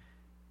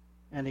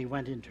 and he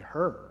went into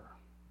her.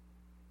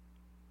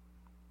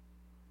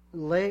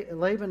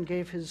 Laban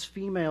gave his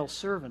female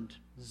servant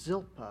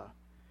Zilpah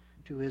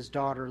to his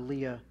daughter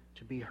Leah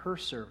to be her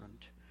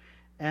servant.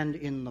 And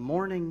in the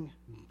morning,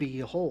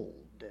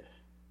 behold.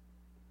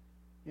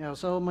 You know,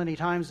 so many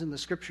times in the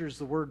scriptures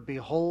the word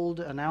behold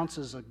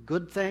announces a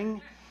good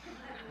thing.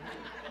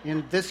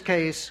 In this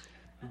case,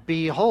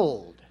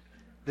 behold.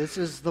 This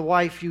is the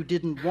wife you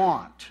didn't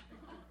want.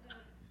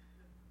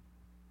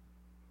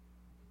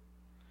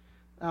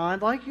 Now,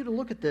 I'd like you to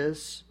look at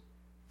this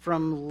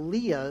from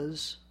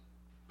Leah's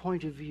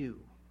point of view.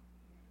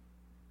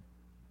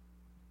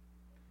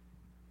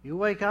 You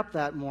wake up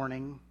that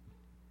morning,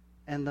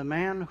 and the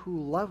man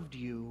who loved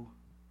you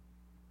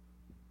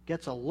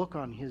gets a look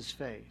on his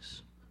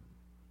face.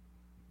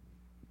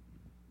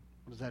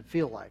 What does that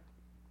feel like?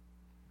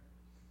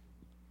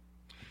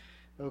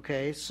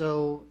 Okay,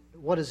 so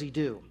what does he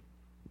do?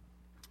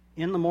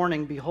 In the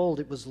morning, behold,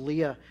 it was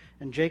Leah,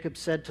 and Jacob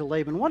said to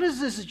Laban, "What is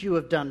this that you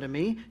have done to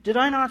me? Did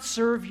I not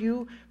serve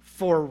you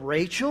for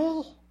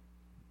Rachel?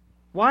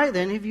 Why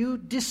then have you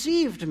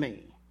deceived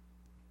me?"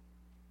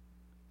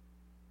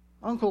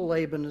 Uncle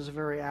Laban is a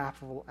very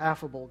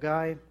affable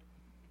guy.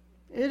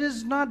 "It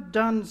is not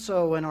done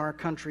so in our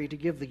country to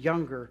give the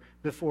younger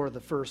before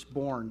the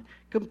firstborn.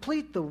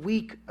 Complete the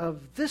week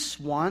of this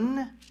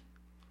one,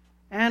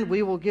 and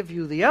we will give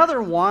you the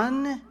other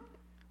one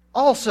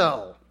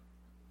also,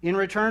 in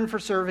return for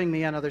serving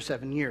me another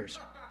 7 years."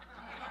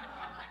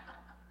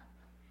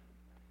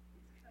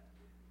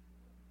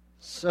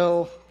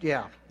 So,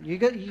 yeah, you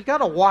got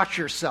to watch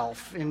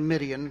yourself in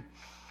Midian.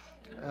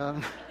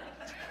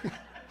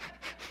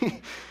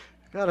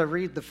 Got to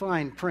read the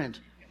fine print.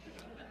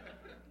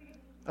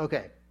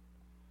 Okay,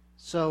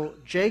 so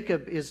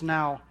Jacob is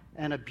now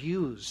an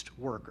abused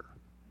worker.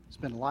 He's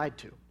been lied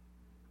to.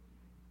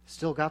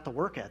 Still got the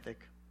work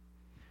ethic,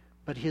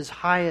 but his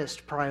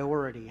highest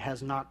priority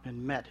has not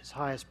been met. His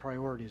highest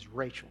priority is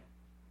Rachel.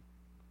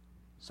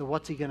 So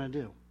what's he going to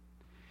do?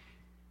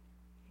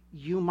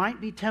 You might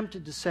be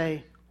tempted to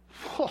say,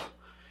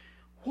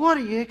 "What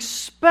do you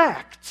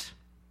expect?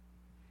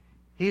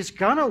 He's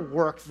going to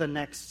work the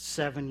next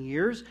 7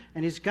 years,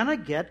 and he's going to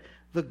get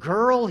the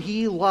girl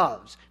he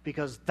loves,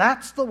 because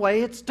that's the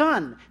way it's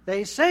done.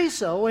 They say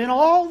so in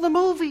all the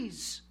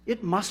movies.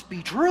 It must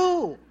be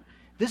true.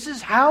 This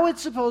is how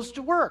it's supposed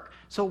to work.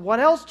 So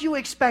what else do you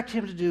expect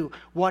him to do?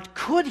 What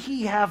could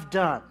he have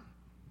done?"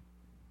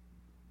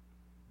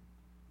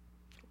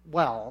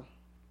 Well,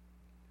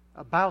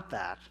 about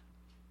that,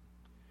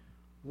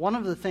 one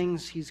of the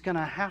things he's going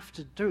to have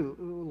to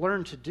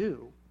learn to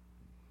do,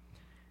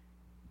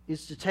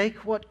 is to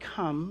take what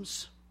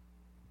comes,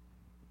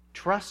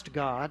 trust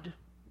God,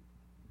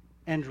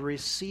 and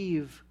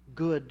receive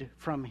good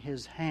from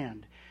his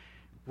hand.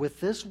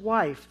 With this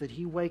wife that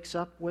he wakes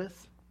up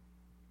with,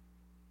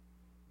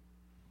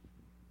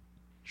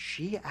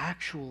 she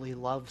actually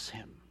loves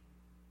him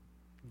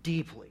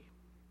deeply.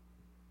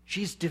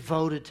 She's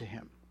devoted to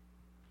him.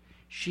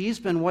 She's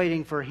been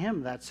waiting for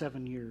him that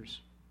 7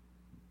 years.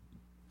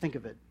 Think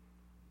of it.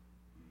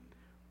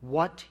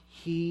 What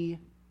he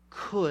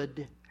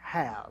could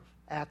have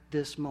at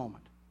this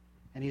moment.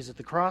 And he's at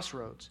the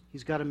crossroads.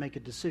 He's got to make a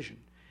decision.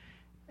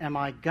 Am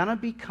I going to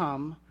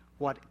become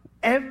what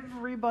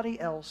everybody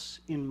else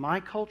in my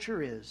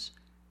culture is,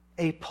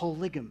 a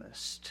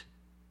polygamist?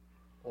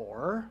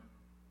 Or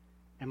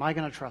am I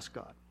going to trust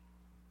God?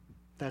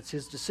 That's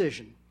his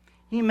decision.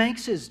 He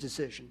makes his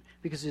decision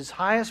because his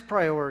highest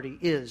priority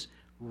is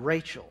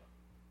Rachel.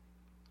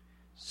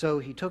 So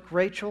he took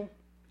Rachel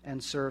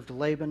and served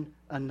Laban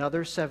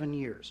another 7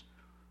 years.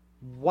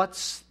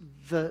 What's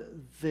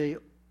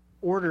the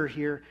order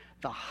here?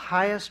 The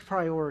highest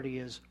priority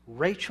is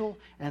Rachel,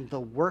 and the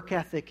work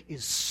ethic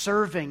is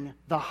serving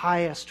the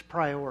highest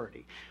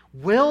priority.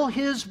 Will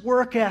his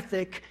work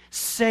ethic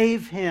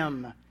save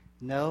him?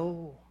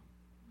 No.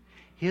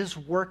 His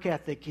work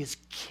ethic is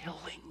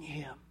killing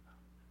him.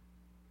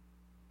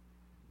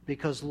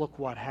 Because look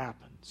what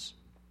happens.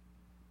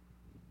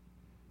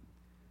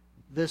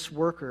 This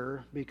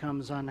worker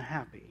becomes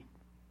unhappy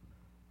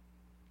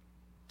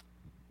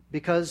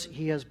because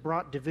he has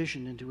brought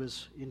division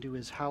into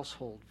his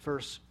household.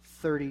 Verse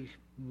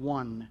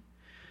 31.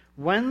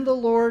 When the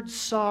Lord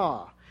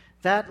saw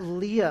that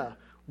Leah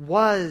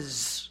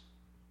was,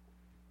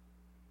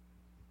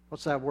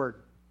 what's that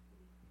word?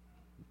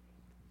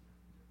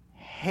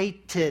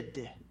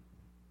 Hated.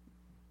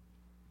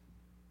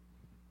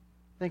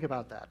 Think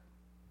about that.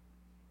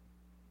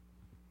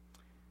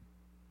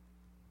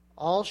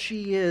 All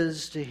she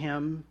is to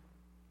him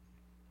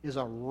is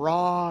a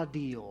raw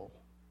deal.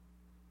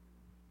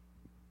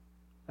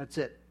 That's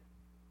it.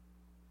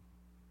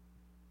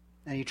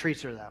 And he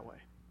treats her that way.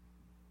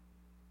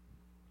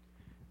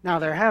 Now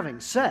they're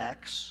having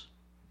sex.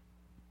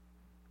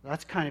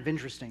 That's kind of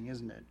interesting,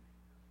 isn't it?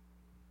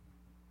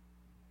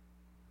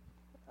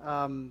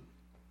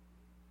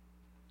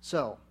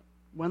 So,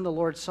 when the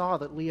Lord saw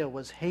that Leah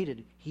was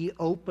hated, he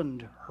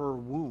opened her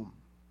womb.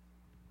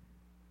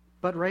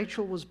 But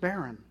Rachel was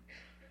barren.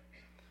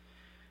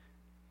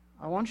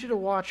 I want you to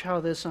watch how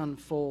this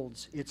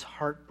unfolds. It's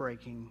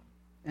heartbreaking.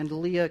 And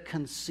Leah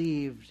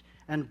conceived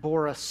and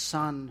bore a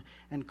son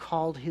and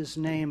called his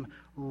name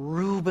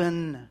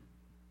Reuben.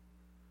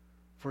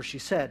 For she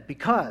said,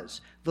 because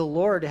the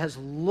Lord has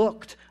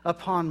looked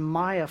upon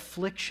my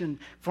affliction,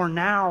 for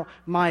now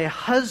my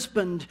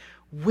husband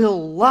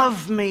will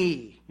love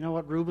me. You know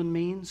what Reuben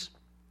means?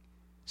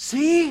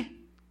 See?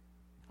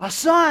 A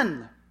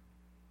son.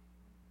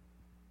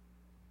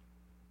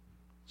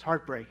 It's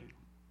heartbreaking.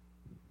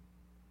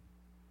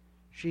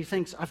 She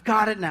thinks, I've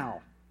got it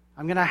now.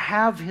 I'm going to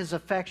have his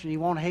affection. He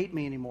won't hate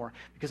me anymore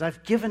because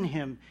I've given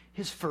him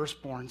his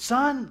firstborn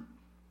son.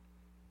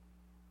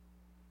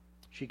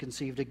 She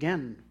conceived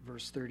again,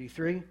 verse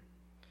 33,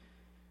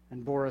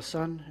 and bore a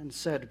son and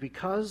said,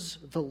 because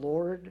the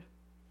Lord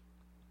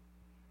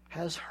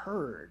has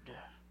heard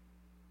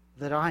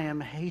that I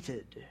am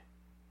hated,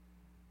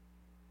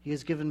 he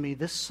has given me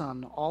this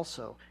son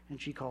also.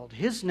 And she called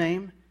his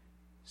name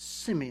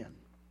Simeon,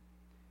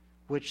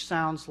 which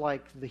sounds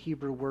like the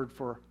Hebrew word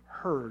for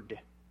heard.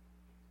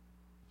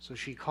 So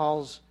she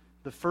calls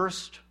the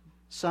first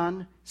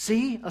son,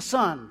 see, a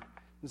son.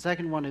 The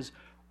second one is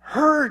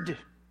heard.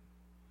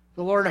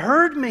 The Lord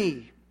heard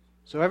me.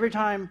 So every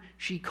time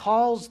she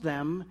calls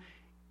them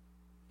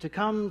to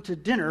come to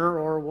dinner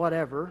or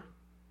whatever,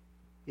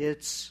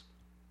 it's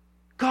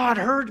God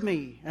heard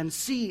me and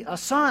see a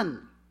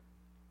son.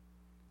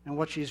 And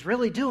what she's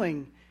really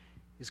doing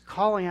is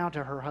calling out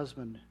to her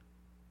husband,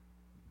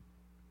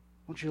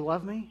 won't you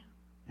love me?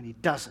 And he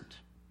doesn't.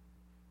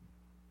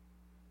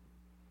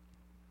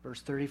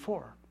 Verse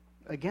 34.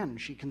 Again,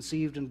 she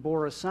conceived and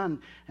bore a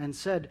son and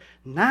said,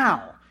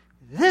 now,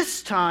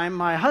 this time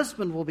my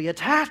husband will be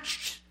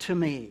attached to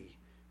me,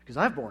 because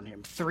I've borne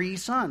him 3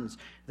 sons.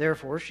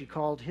 Therefore she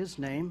called his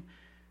name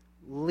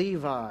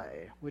Levi,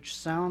 which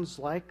sounds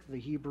like the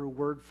Hebrew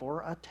word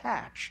for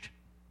attached.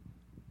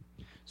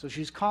 So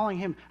she's calling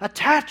him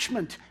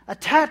attachment,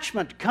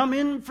 attachment, come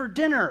in for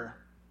dinner.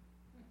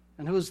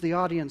 And who's the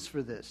audience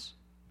for this?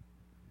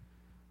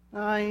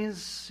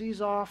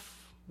 He's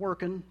off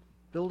working,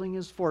 building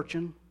his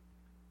fortune,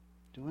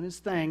 doing his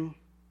thing.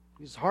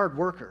 He's a hard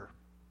worker,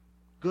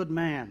 good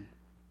man.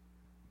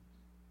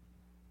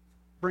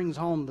 Brings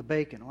home the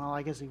bacon. Well,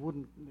 I guess he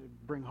wouldn't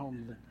bring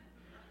home the...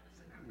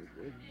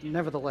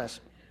 Nevertheless,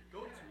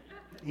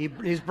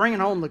 he's bringing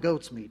home the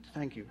goat's meat.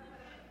 Thank you.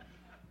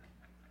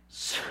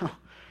 So,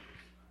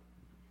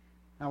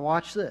 now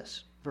watch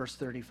this. Verse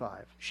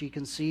 35. She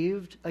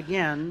conceived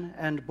again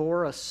and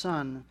bore a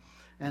son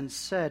and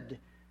said,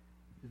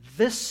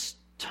 this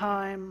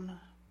time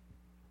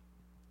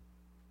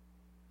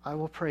I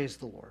will praise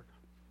the Lord.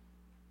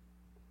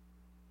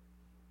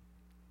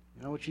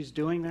 You know what she's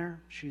doing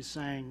there? She's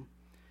saying,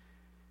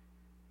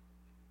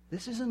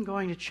 this isn't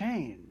going to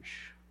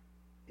change,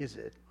 is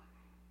it?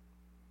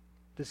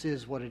 This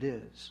is what it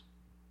is.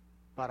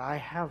 But I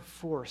have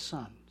 4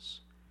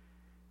 sons,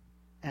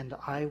 and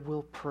I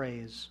will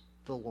praise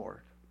the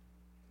Lord.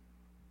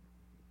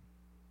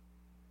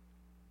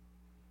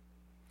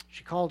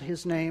 She called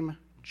his name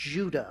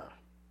Judah,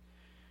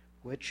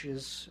 which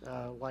is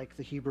like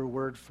the Hebrew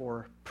word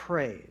for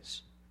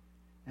praise.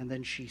 And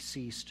then she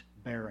ceased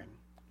bearing.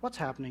 What's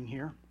happening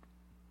here?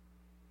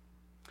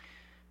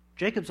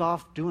 Jacob's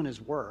off doing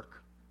his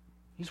work.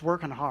 He's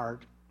working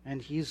hard,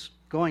 and he's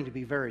going to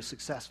be very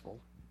successful.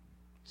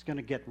 He's going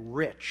to get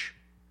rich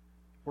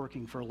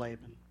working for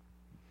Laban.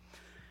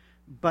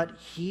 But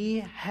he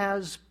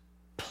has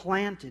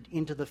planted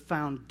into the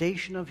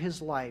foundation of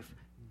his life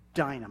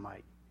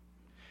dynamite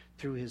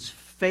through his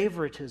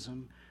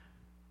favoritism,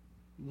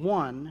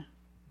 one,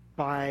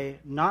 by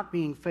not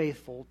being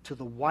faithful to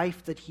the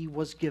wife that he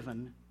was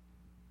given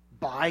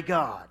by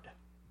God,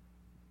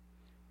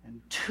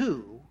 and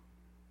 2,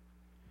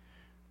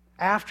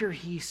 after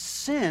he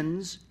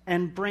sins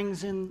and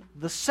brings in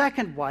the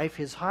second wife,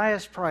 his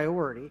highest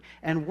priority,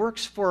 and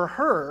works for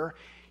her,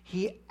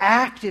 he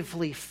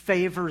actively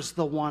favors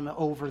the one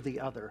over the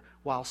other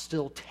while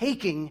still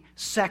taking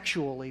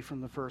sexually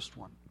from the first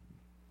one.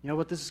 You know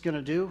what this is going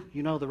to do?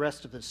 You know the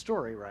rest of the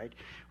story, right?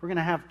 We're going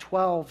to have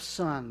 12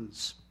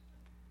 sons.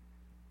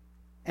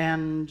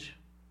 And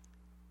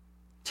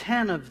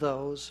 10 of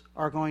those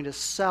are going to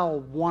sell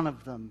one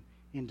of them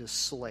into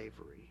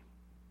slavery.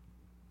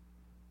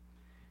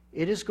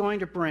 It is going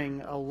to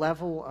bring a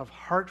level of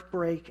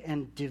heartbreak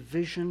and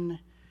division.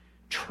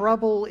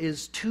 Trouble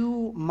is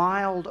too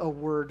mild a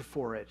word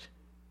for it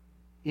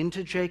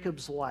into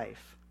Jacob's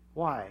life.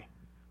 Why?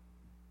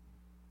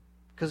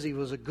 Because he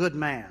was a good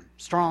man,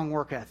 strong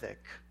work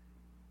ethic.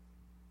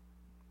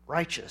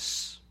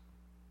 righteous.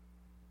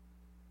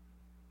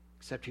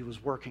 Except he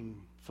was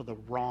working for the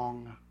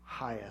wrong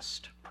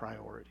highest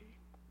priority.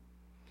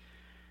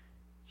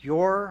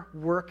 Your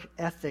work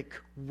ethic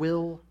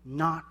will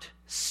not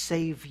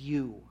save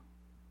you.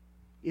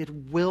 It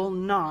will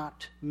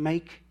not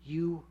make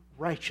you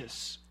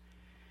righteous.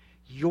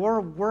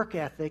 Your work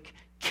ethic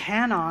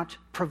cannot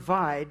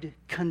provide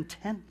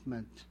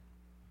contentment.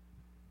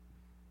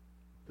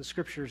 The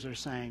scriptures are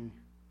saying,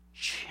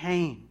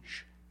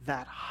 change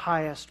that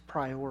highest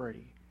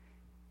priority.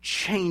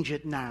 Change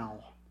it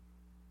now.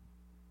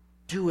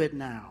 Do it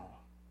now.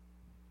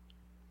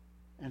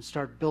 And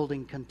start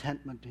building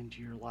contentment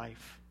into your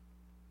life.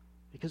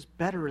 Because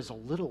better is a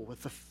little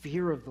with the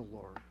fear of the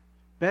Lord.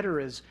 Better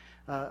is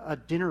a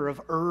dinner of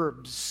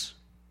herbs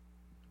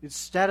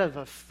instead of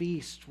a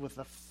feast with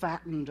a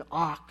fattened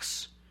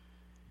ox,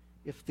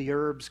 if the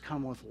herbs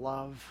come with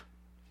love.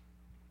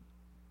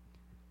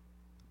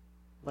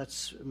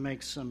 Let's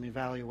make some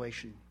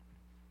evaluation.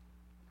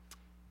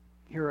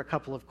 Here are a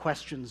couple of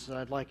questions that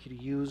I'd like you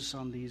to use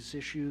on these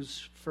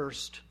issues.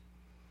 First,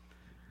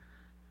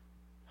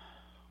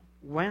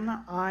 when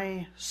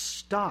I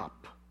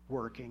stop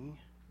working,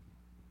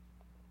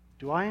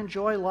 do I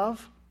enjoy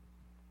love?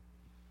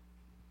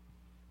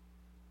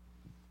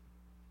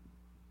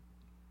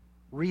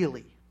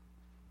 Really?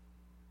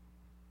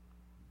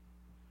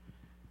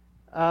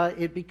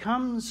 It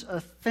becomes a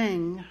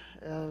thing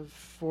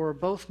for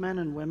both men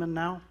and women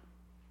now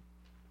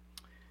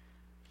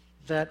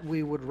that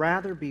we would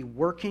rather be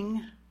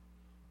working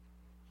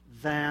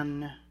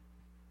than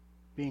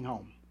being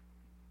home.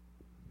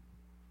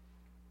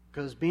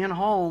 Because being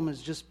home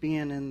is just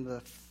being in the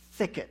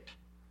thicket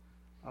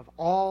of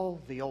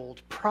all the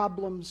old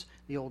problems,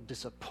 the old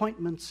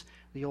disappointments,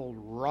 the old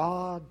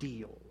raw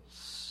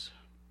deals.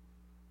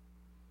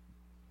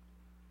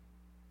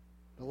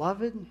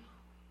 Beloved,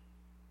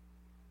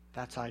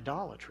 that's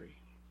idolatry.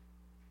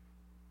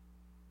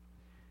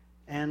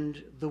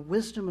 And the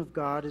wisdom of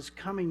God is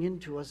coming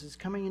into us, is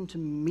coming into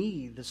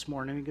me this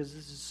morning because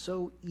this is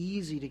so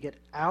easy to get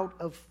out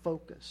of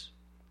focus.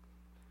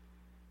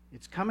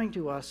 It's coming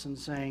to us and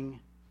saying,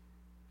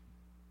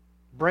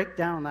 break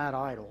down that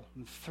idol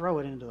and throw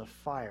it into the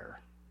fire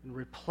and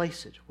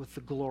replace it with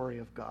the glory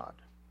of God.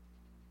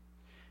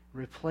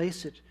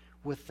 Replace it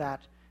with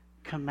that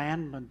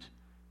commandment,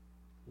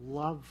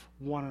 love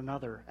one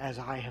another as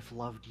I have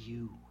loved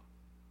you.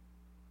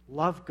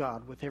 Love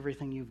God with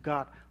everything you've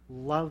got.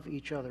 Love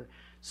each other.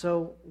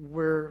 So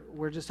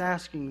we're just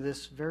asking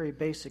this very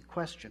basic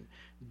question.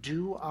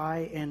 Do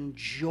I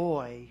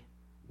enjoy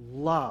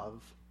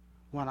love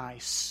when I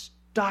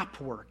stop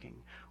working?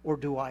 Or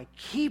do I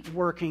keep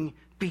working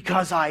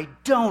because I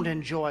don't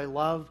enjoy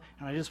love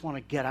and I just want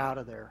to get out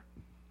of there?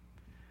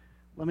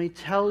 Let me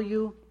tell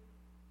you,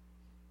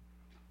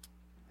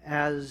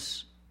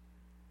 as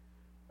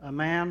a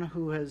man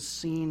who has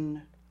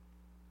seen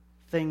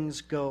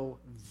things go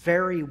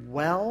very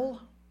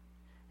well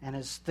and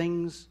has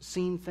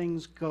seen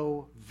things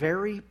go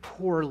very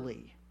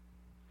poorly.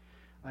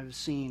 I've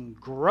seen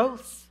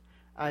growth.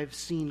 I've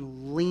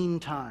seen lean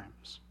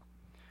times.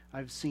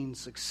 I've seen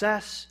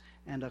success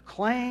and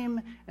acclaim,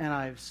 and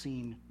I've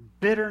seen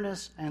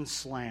bitterness and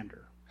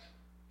slander.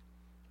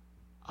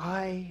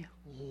 I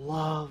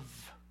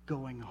love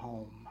going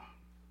home.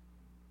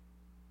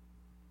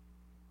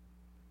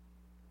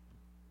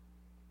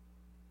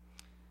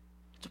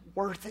 It's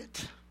worth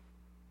it.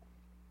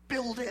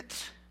 Build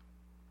it.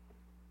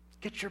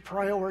 Get your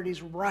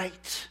priorities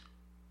right.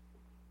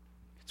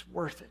 It's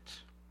worth it.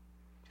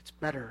 It's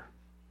better.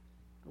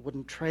 I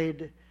wouldn't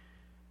trade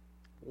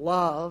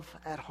love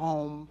at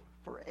home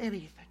for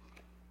anything.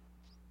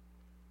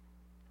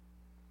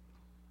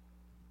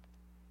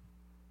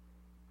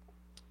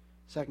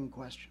 Second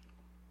question.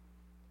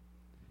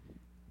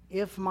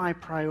 If my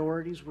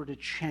priorities were to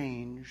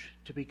change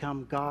to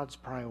become God's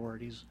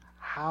priorities,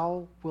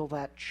 how will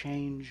that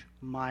change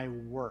my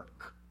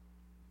work?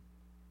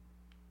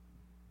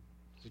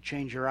 Does it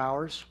change your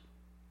hours?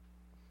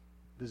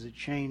 Does it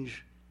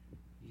change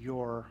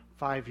your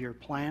 5-year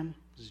plan?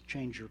 Does it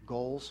change your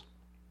goals?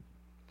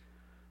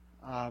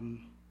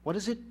 What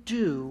does it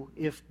do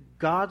if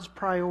God's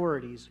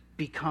priorities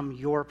become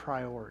your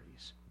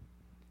priorities?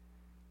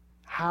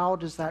 How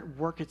does that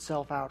work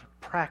itself out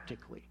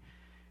practically?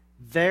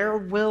 There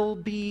will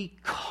be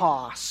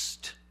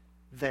cost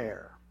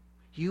there.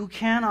 You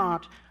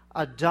cannot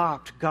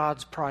adopt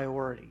God's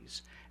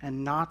priorities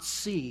and not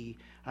see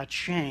a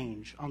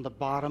change on the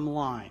bottom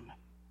line.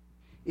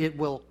 It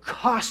will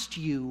cost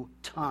you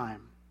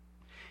time.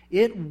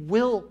 It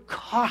will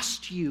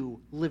cost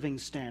you living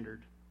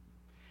standard.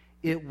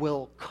 It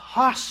will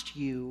cost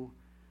you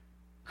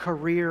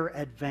career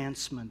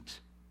advancement.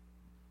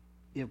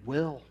 It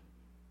will.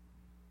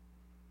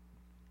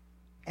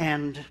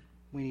 And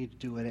we need to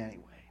do it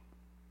anyway.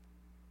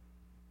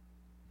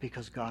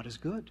 Because God is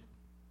good.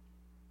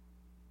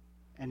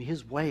 And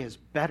His way is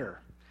better.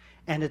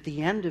 And at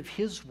the end of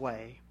His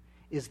way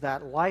is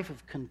that life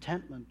of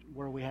contentment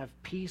where we have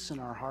peace in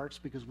our hearts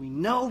because we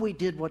know we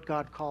did what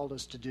God called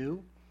us to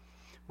do.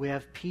 We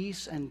have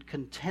peace and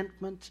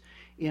contentment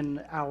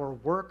in our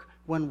work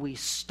when we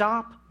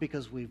stop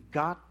because we've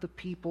got the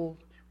people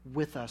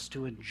with us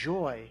to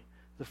enjoy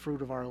the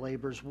fruit of our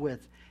labors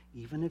with,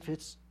 even if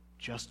it's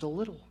just a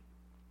little.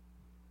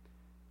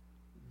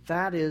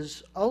 That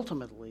is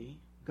ultimately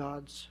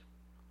God's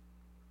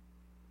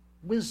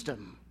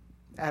wisdom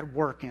at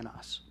work in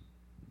us.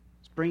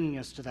 It's bringing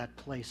us to that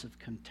place of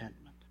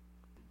contentment.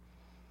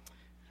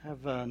 I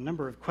have a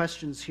number of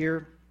questions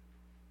here.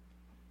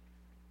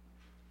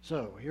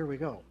 So, here we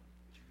go.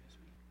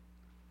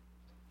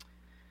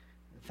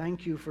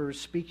 Thank you for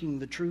speaking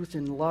the truth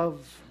in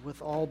love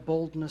with all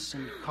boldness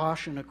and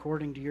caution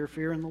according to your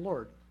fear in the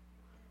Lord.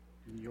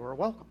 You are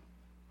welcome.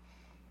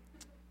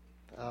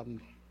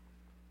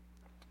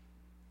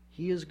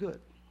 He is good.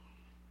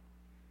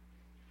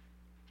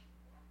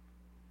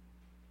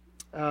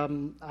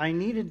 I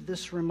needed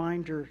this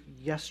reminder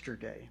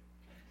yesterday.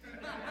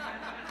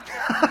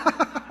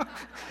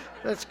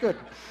 That's good.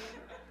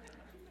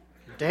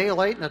 Day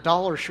late and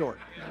 $1 short.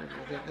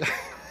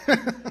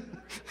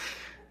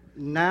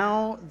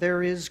 Now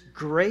there is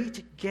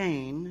great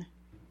gain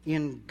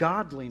in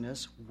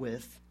godliness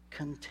with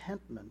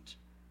contentment.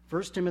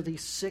 1 Timothy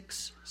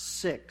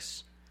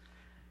 6:6.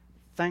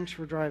 Thanks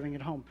for driving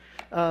it home.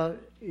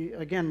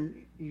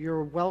 Again,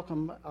 you're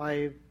welcome.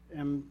 I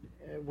am,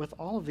 with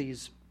all of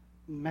these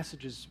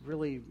messages,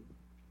 really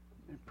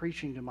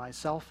preaching to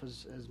myself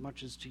as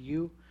much as to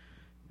you,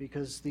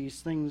 because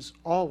these things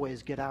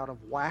always get out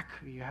of whack.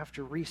 You have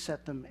to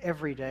reset them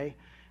every day.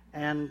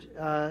 And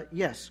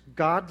yes,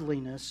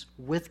 godliness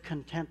with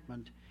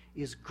contentment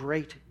is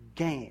great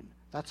gain.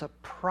 That's a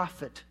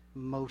profit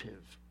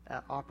motive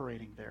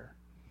operating there.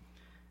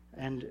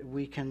 And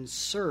we can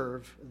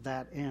serve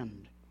that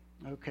end.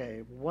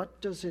 Okay,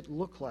 what does it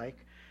look like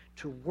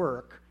to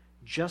work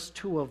just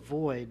to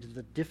avoid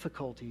the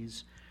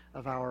difficulties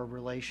of our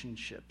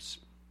relationships?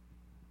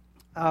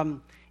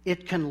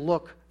 It can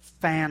look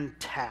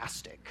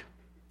fantastic.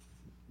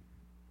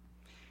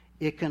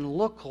 It can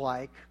look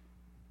like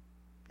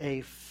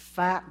a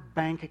fat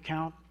bank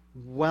account,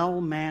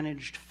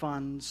 well-managed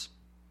funds,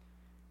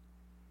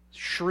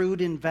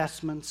 shrewd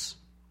investments,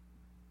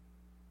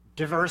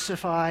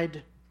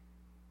 diversified.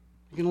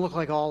 It can look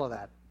like all of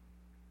that.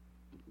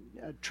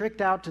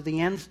 Tricked out to the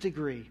nth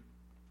degree.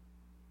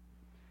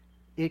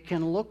 It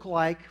can look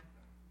like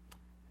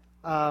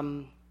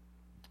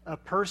a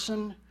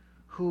person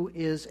who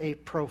is a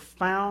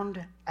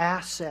profound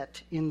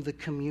asset in the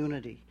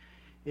community.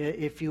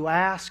 If you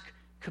ask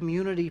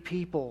community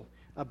people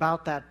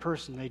about that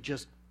person, they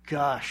just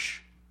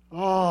gush.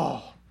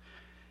 Oh,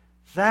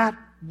 that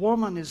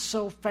woman is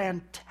so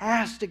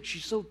fantastic.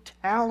 She's so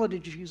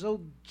talented. She's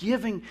so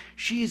giving.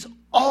 She's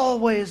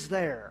always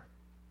there.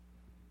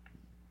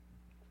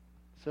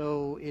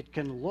 So it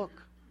can look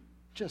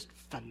just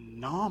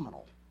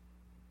phenomenal.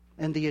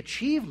 And the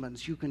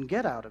achievements you can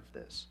get out of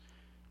this,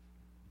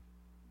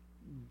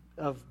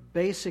 of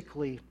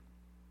basically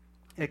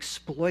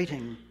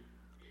exploiting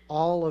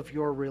all of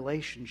your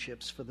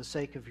relationships for the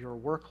sake of your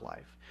work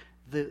life.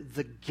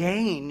 The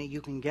gain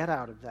you can get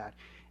out of that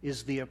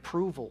is the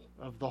approval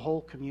of the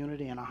whole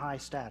community and a high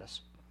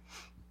status.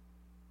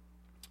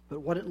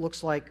 But what it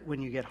looks like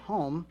when you get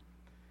home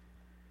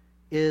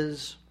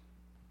is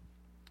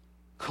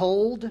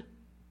cold,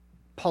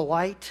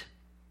 polite,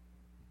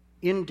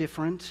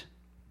 indifferent,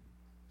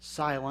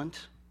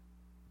 silent,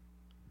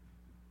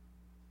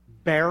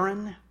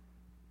 barren,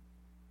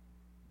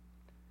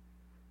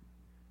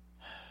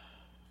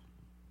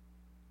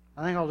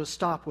 I think I'll just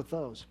stop with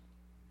those,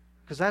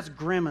 because that's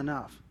grim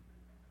enough.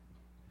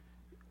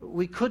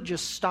 We could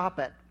just stop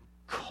at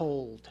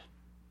cold,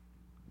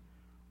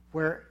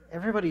 where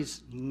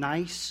everybody's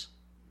nice,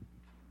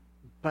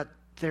 but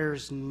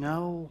there's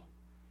no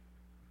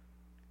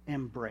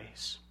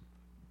embrace.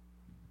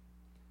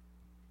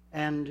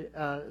 And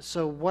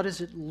so what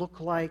does it look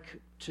like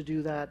to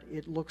do that?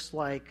 It looks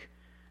like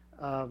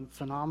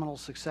phenomenal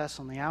success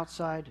on the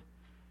outside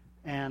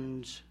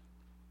and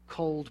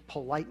cold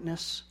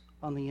politeness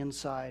on the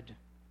inside,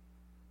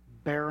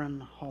 barren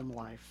home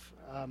life.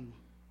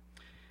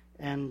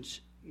 And,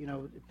 you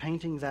know,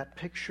 painting that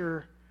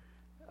picture,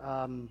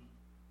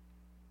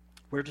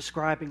 we're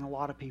describing a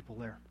lot of people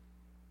there.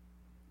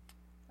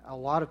 A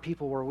lot of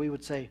people where we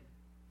would say,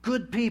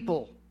 good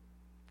people,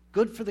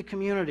 good for the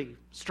community,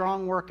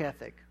 strong work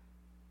ethic.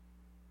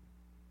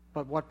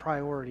 But what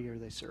priority are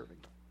they serving?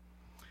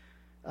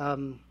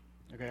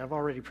 Okay, I've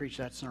already preached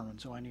that sermon,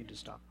 so I need to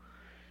stop.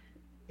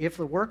 If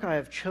the work I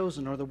have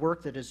chosen, or the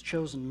work that has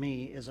chosen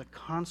me, is a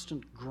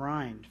constant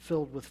grind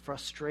filled with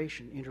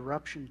frustration,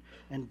 interruption,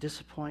 and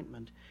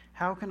disappointment,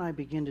 how can I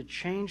begin to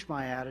change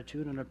my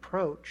attitude and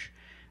approach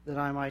that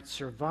I might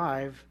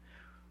survive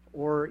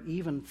or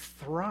even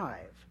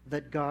thrive,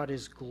 that God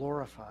is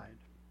glorified?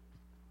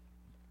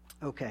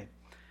 Okay.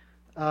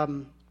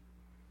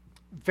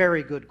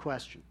 Very good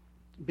question.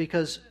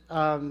 Because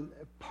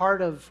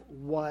part of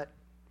what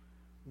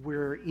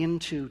we're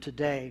into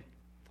today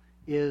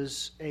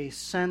is a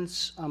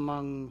sense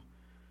among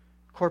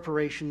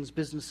corporations,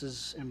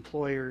 businesses,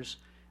 employers,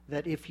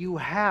 that if you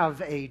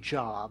have a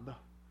job,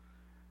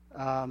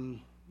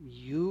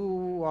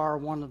 you are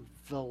one of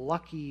the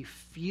lucky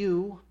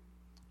few,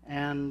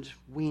 and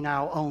we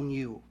now own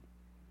you.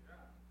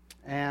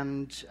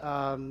 And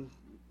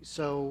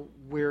so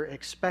we're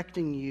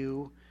expecting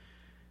you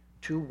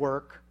to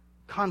work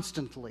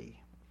constantly.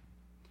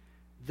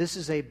 This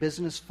is a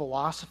business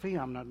philosophy.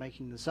 I'm not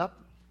making this up.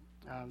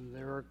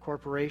 There are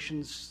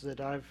corporations that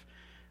I've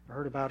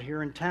heard about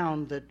here in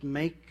town that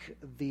make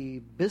the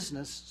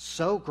business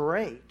so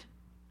great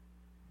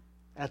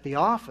at the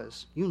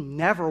office, you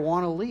never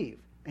want to leave.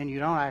 And you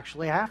don't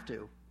actually have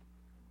to,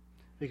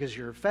 because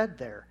you're fed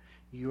there.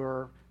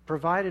 You're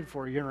provided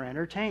for. You're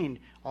entertained.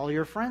 All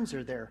your friends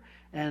are there.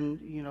 And,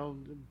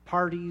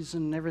 parties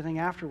and everything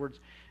afterwards.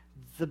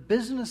 The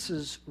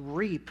businesses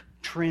reap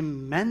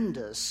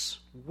tremendous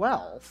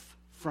wealth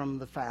from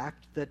the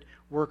fact that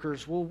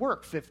workers will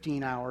work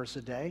 15 hours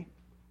a day,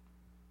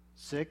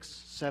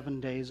 6-7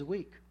 days a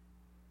week.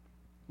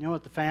 You know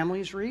what the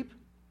families reap?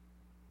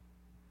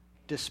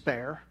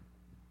 Despair.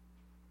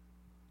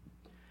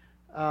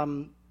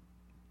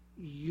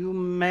 You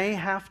may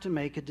have to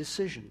make a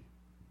decision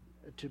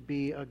to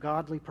be a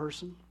godly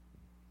person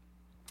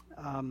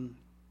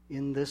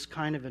in this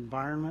kind of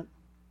environment,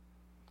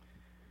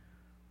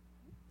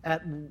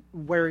 at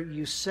where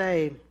you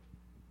say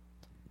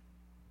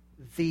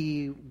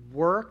the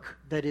work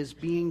that is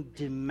being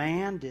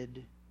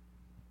demanded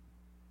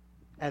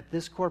at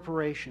this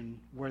corporation,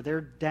 where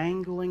they're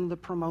dangling the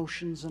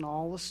promotions and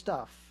all the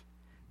stuff,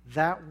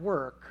 that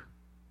work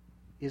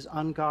is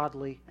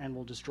ungodly and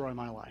will destroy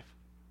my life.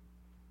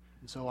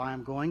 And so I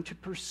am going to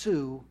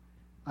pursue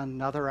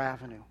another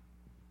avenue.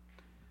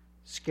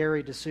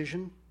 Scary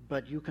decision,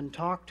 but you can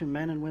talk to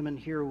men and women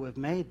here who have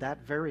made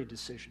that very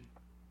decision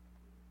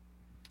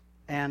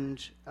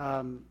and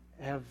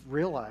have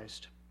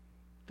realized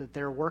that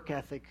their work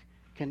ethic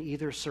can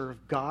either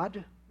serve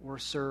God or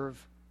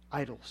serve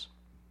idols.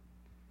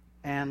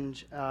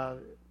 And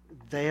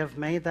they have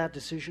made that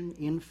decision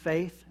in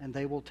faith, and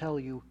they will tell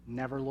you,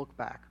 never look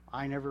back.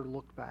 I never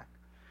looked back.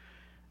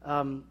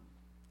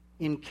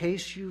 In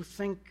case you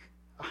think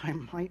I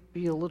might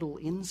be a little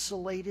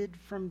insulated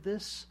from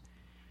this,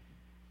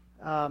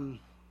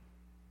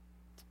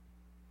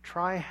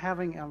 try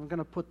having, I'm going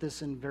to put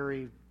this in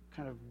very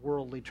kind of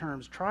worldly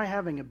terms, try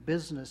having a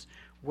business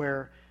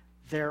where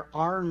there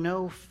are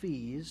no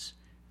fees,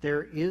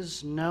 there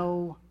is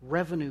no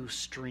revenue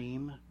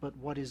stream but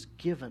what is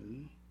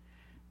given,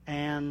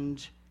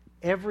 and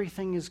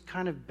everything is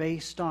kind of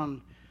based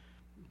on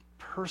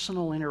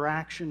personal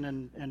interaction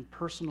and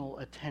personal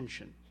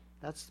attention.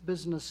 That's the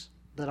business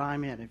that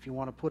I'm in, if you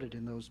want to put it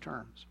in those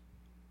terms.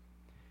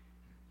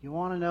 You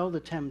want to know the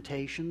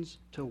temptations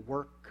to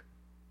work,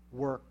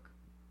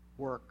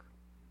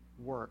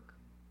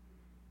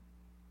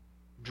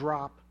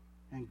 drop,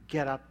 and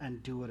get up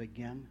and do it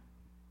again?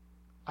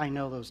 I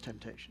know those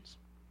temptations.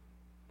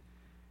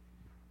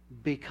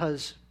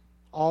 Because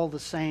all the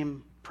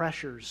same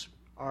pressures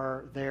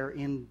are there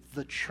in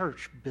the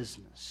church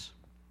business.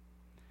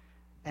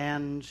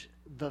 And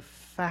the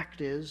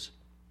fact is,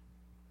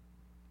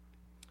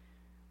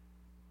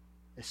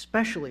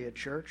 especially at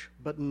church,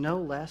 but no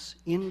less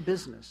in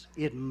business,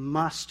 it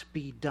must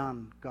be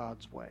done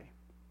God's way.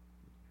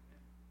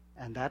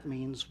 And that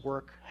means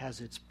work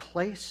has its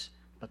place,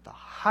 but the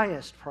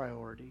highest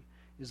priority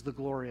is the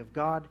glory of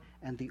God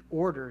and the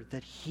order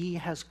that He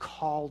has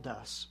called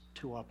us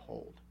to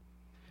uphold.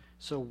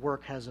 So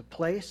work has a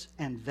place,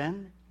 and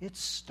then it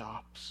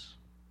stops.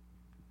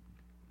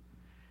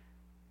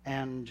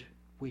 And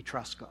we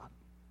trust God.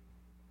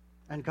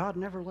 And God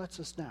never lets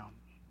us down.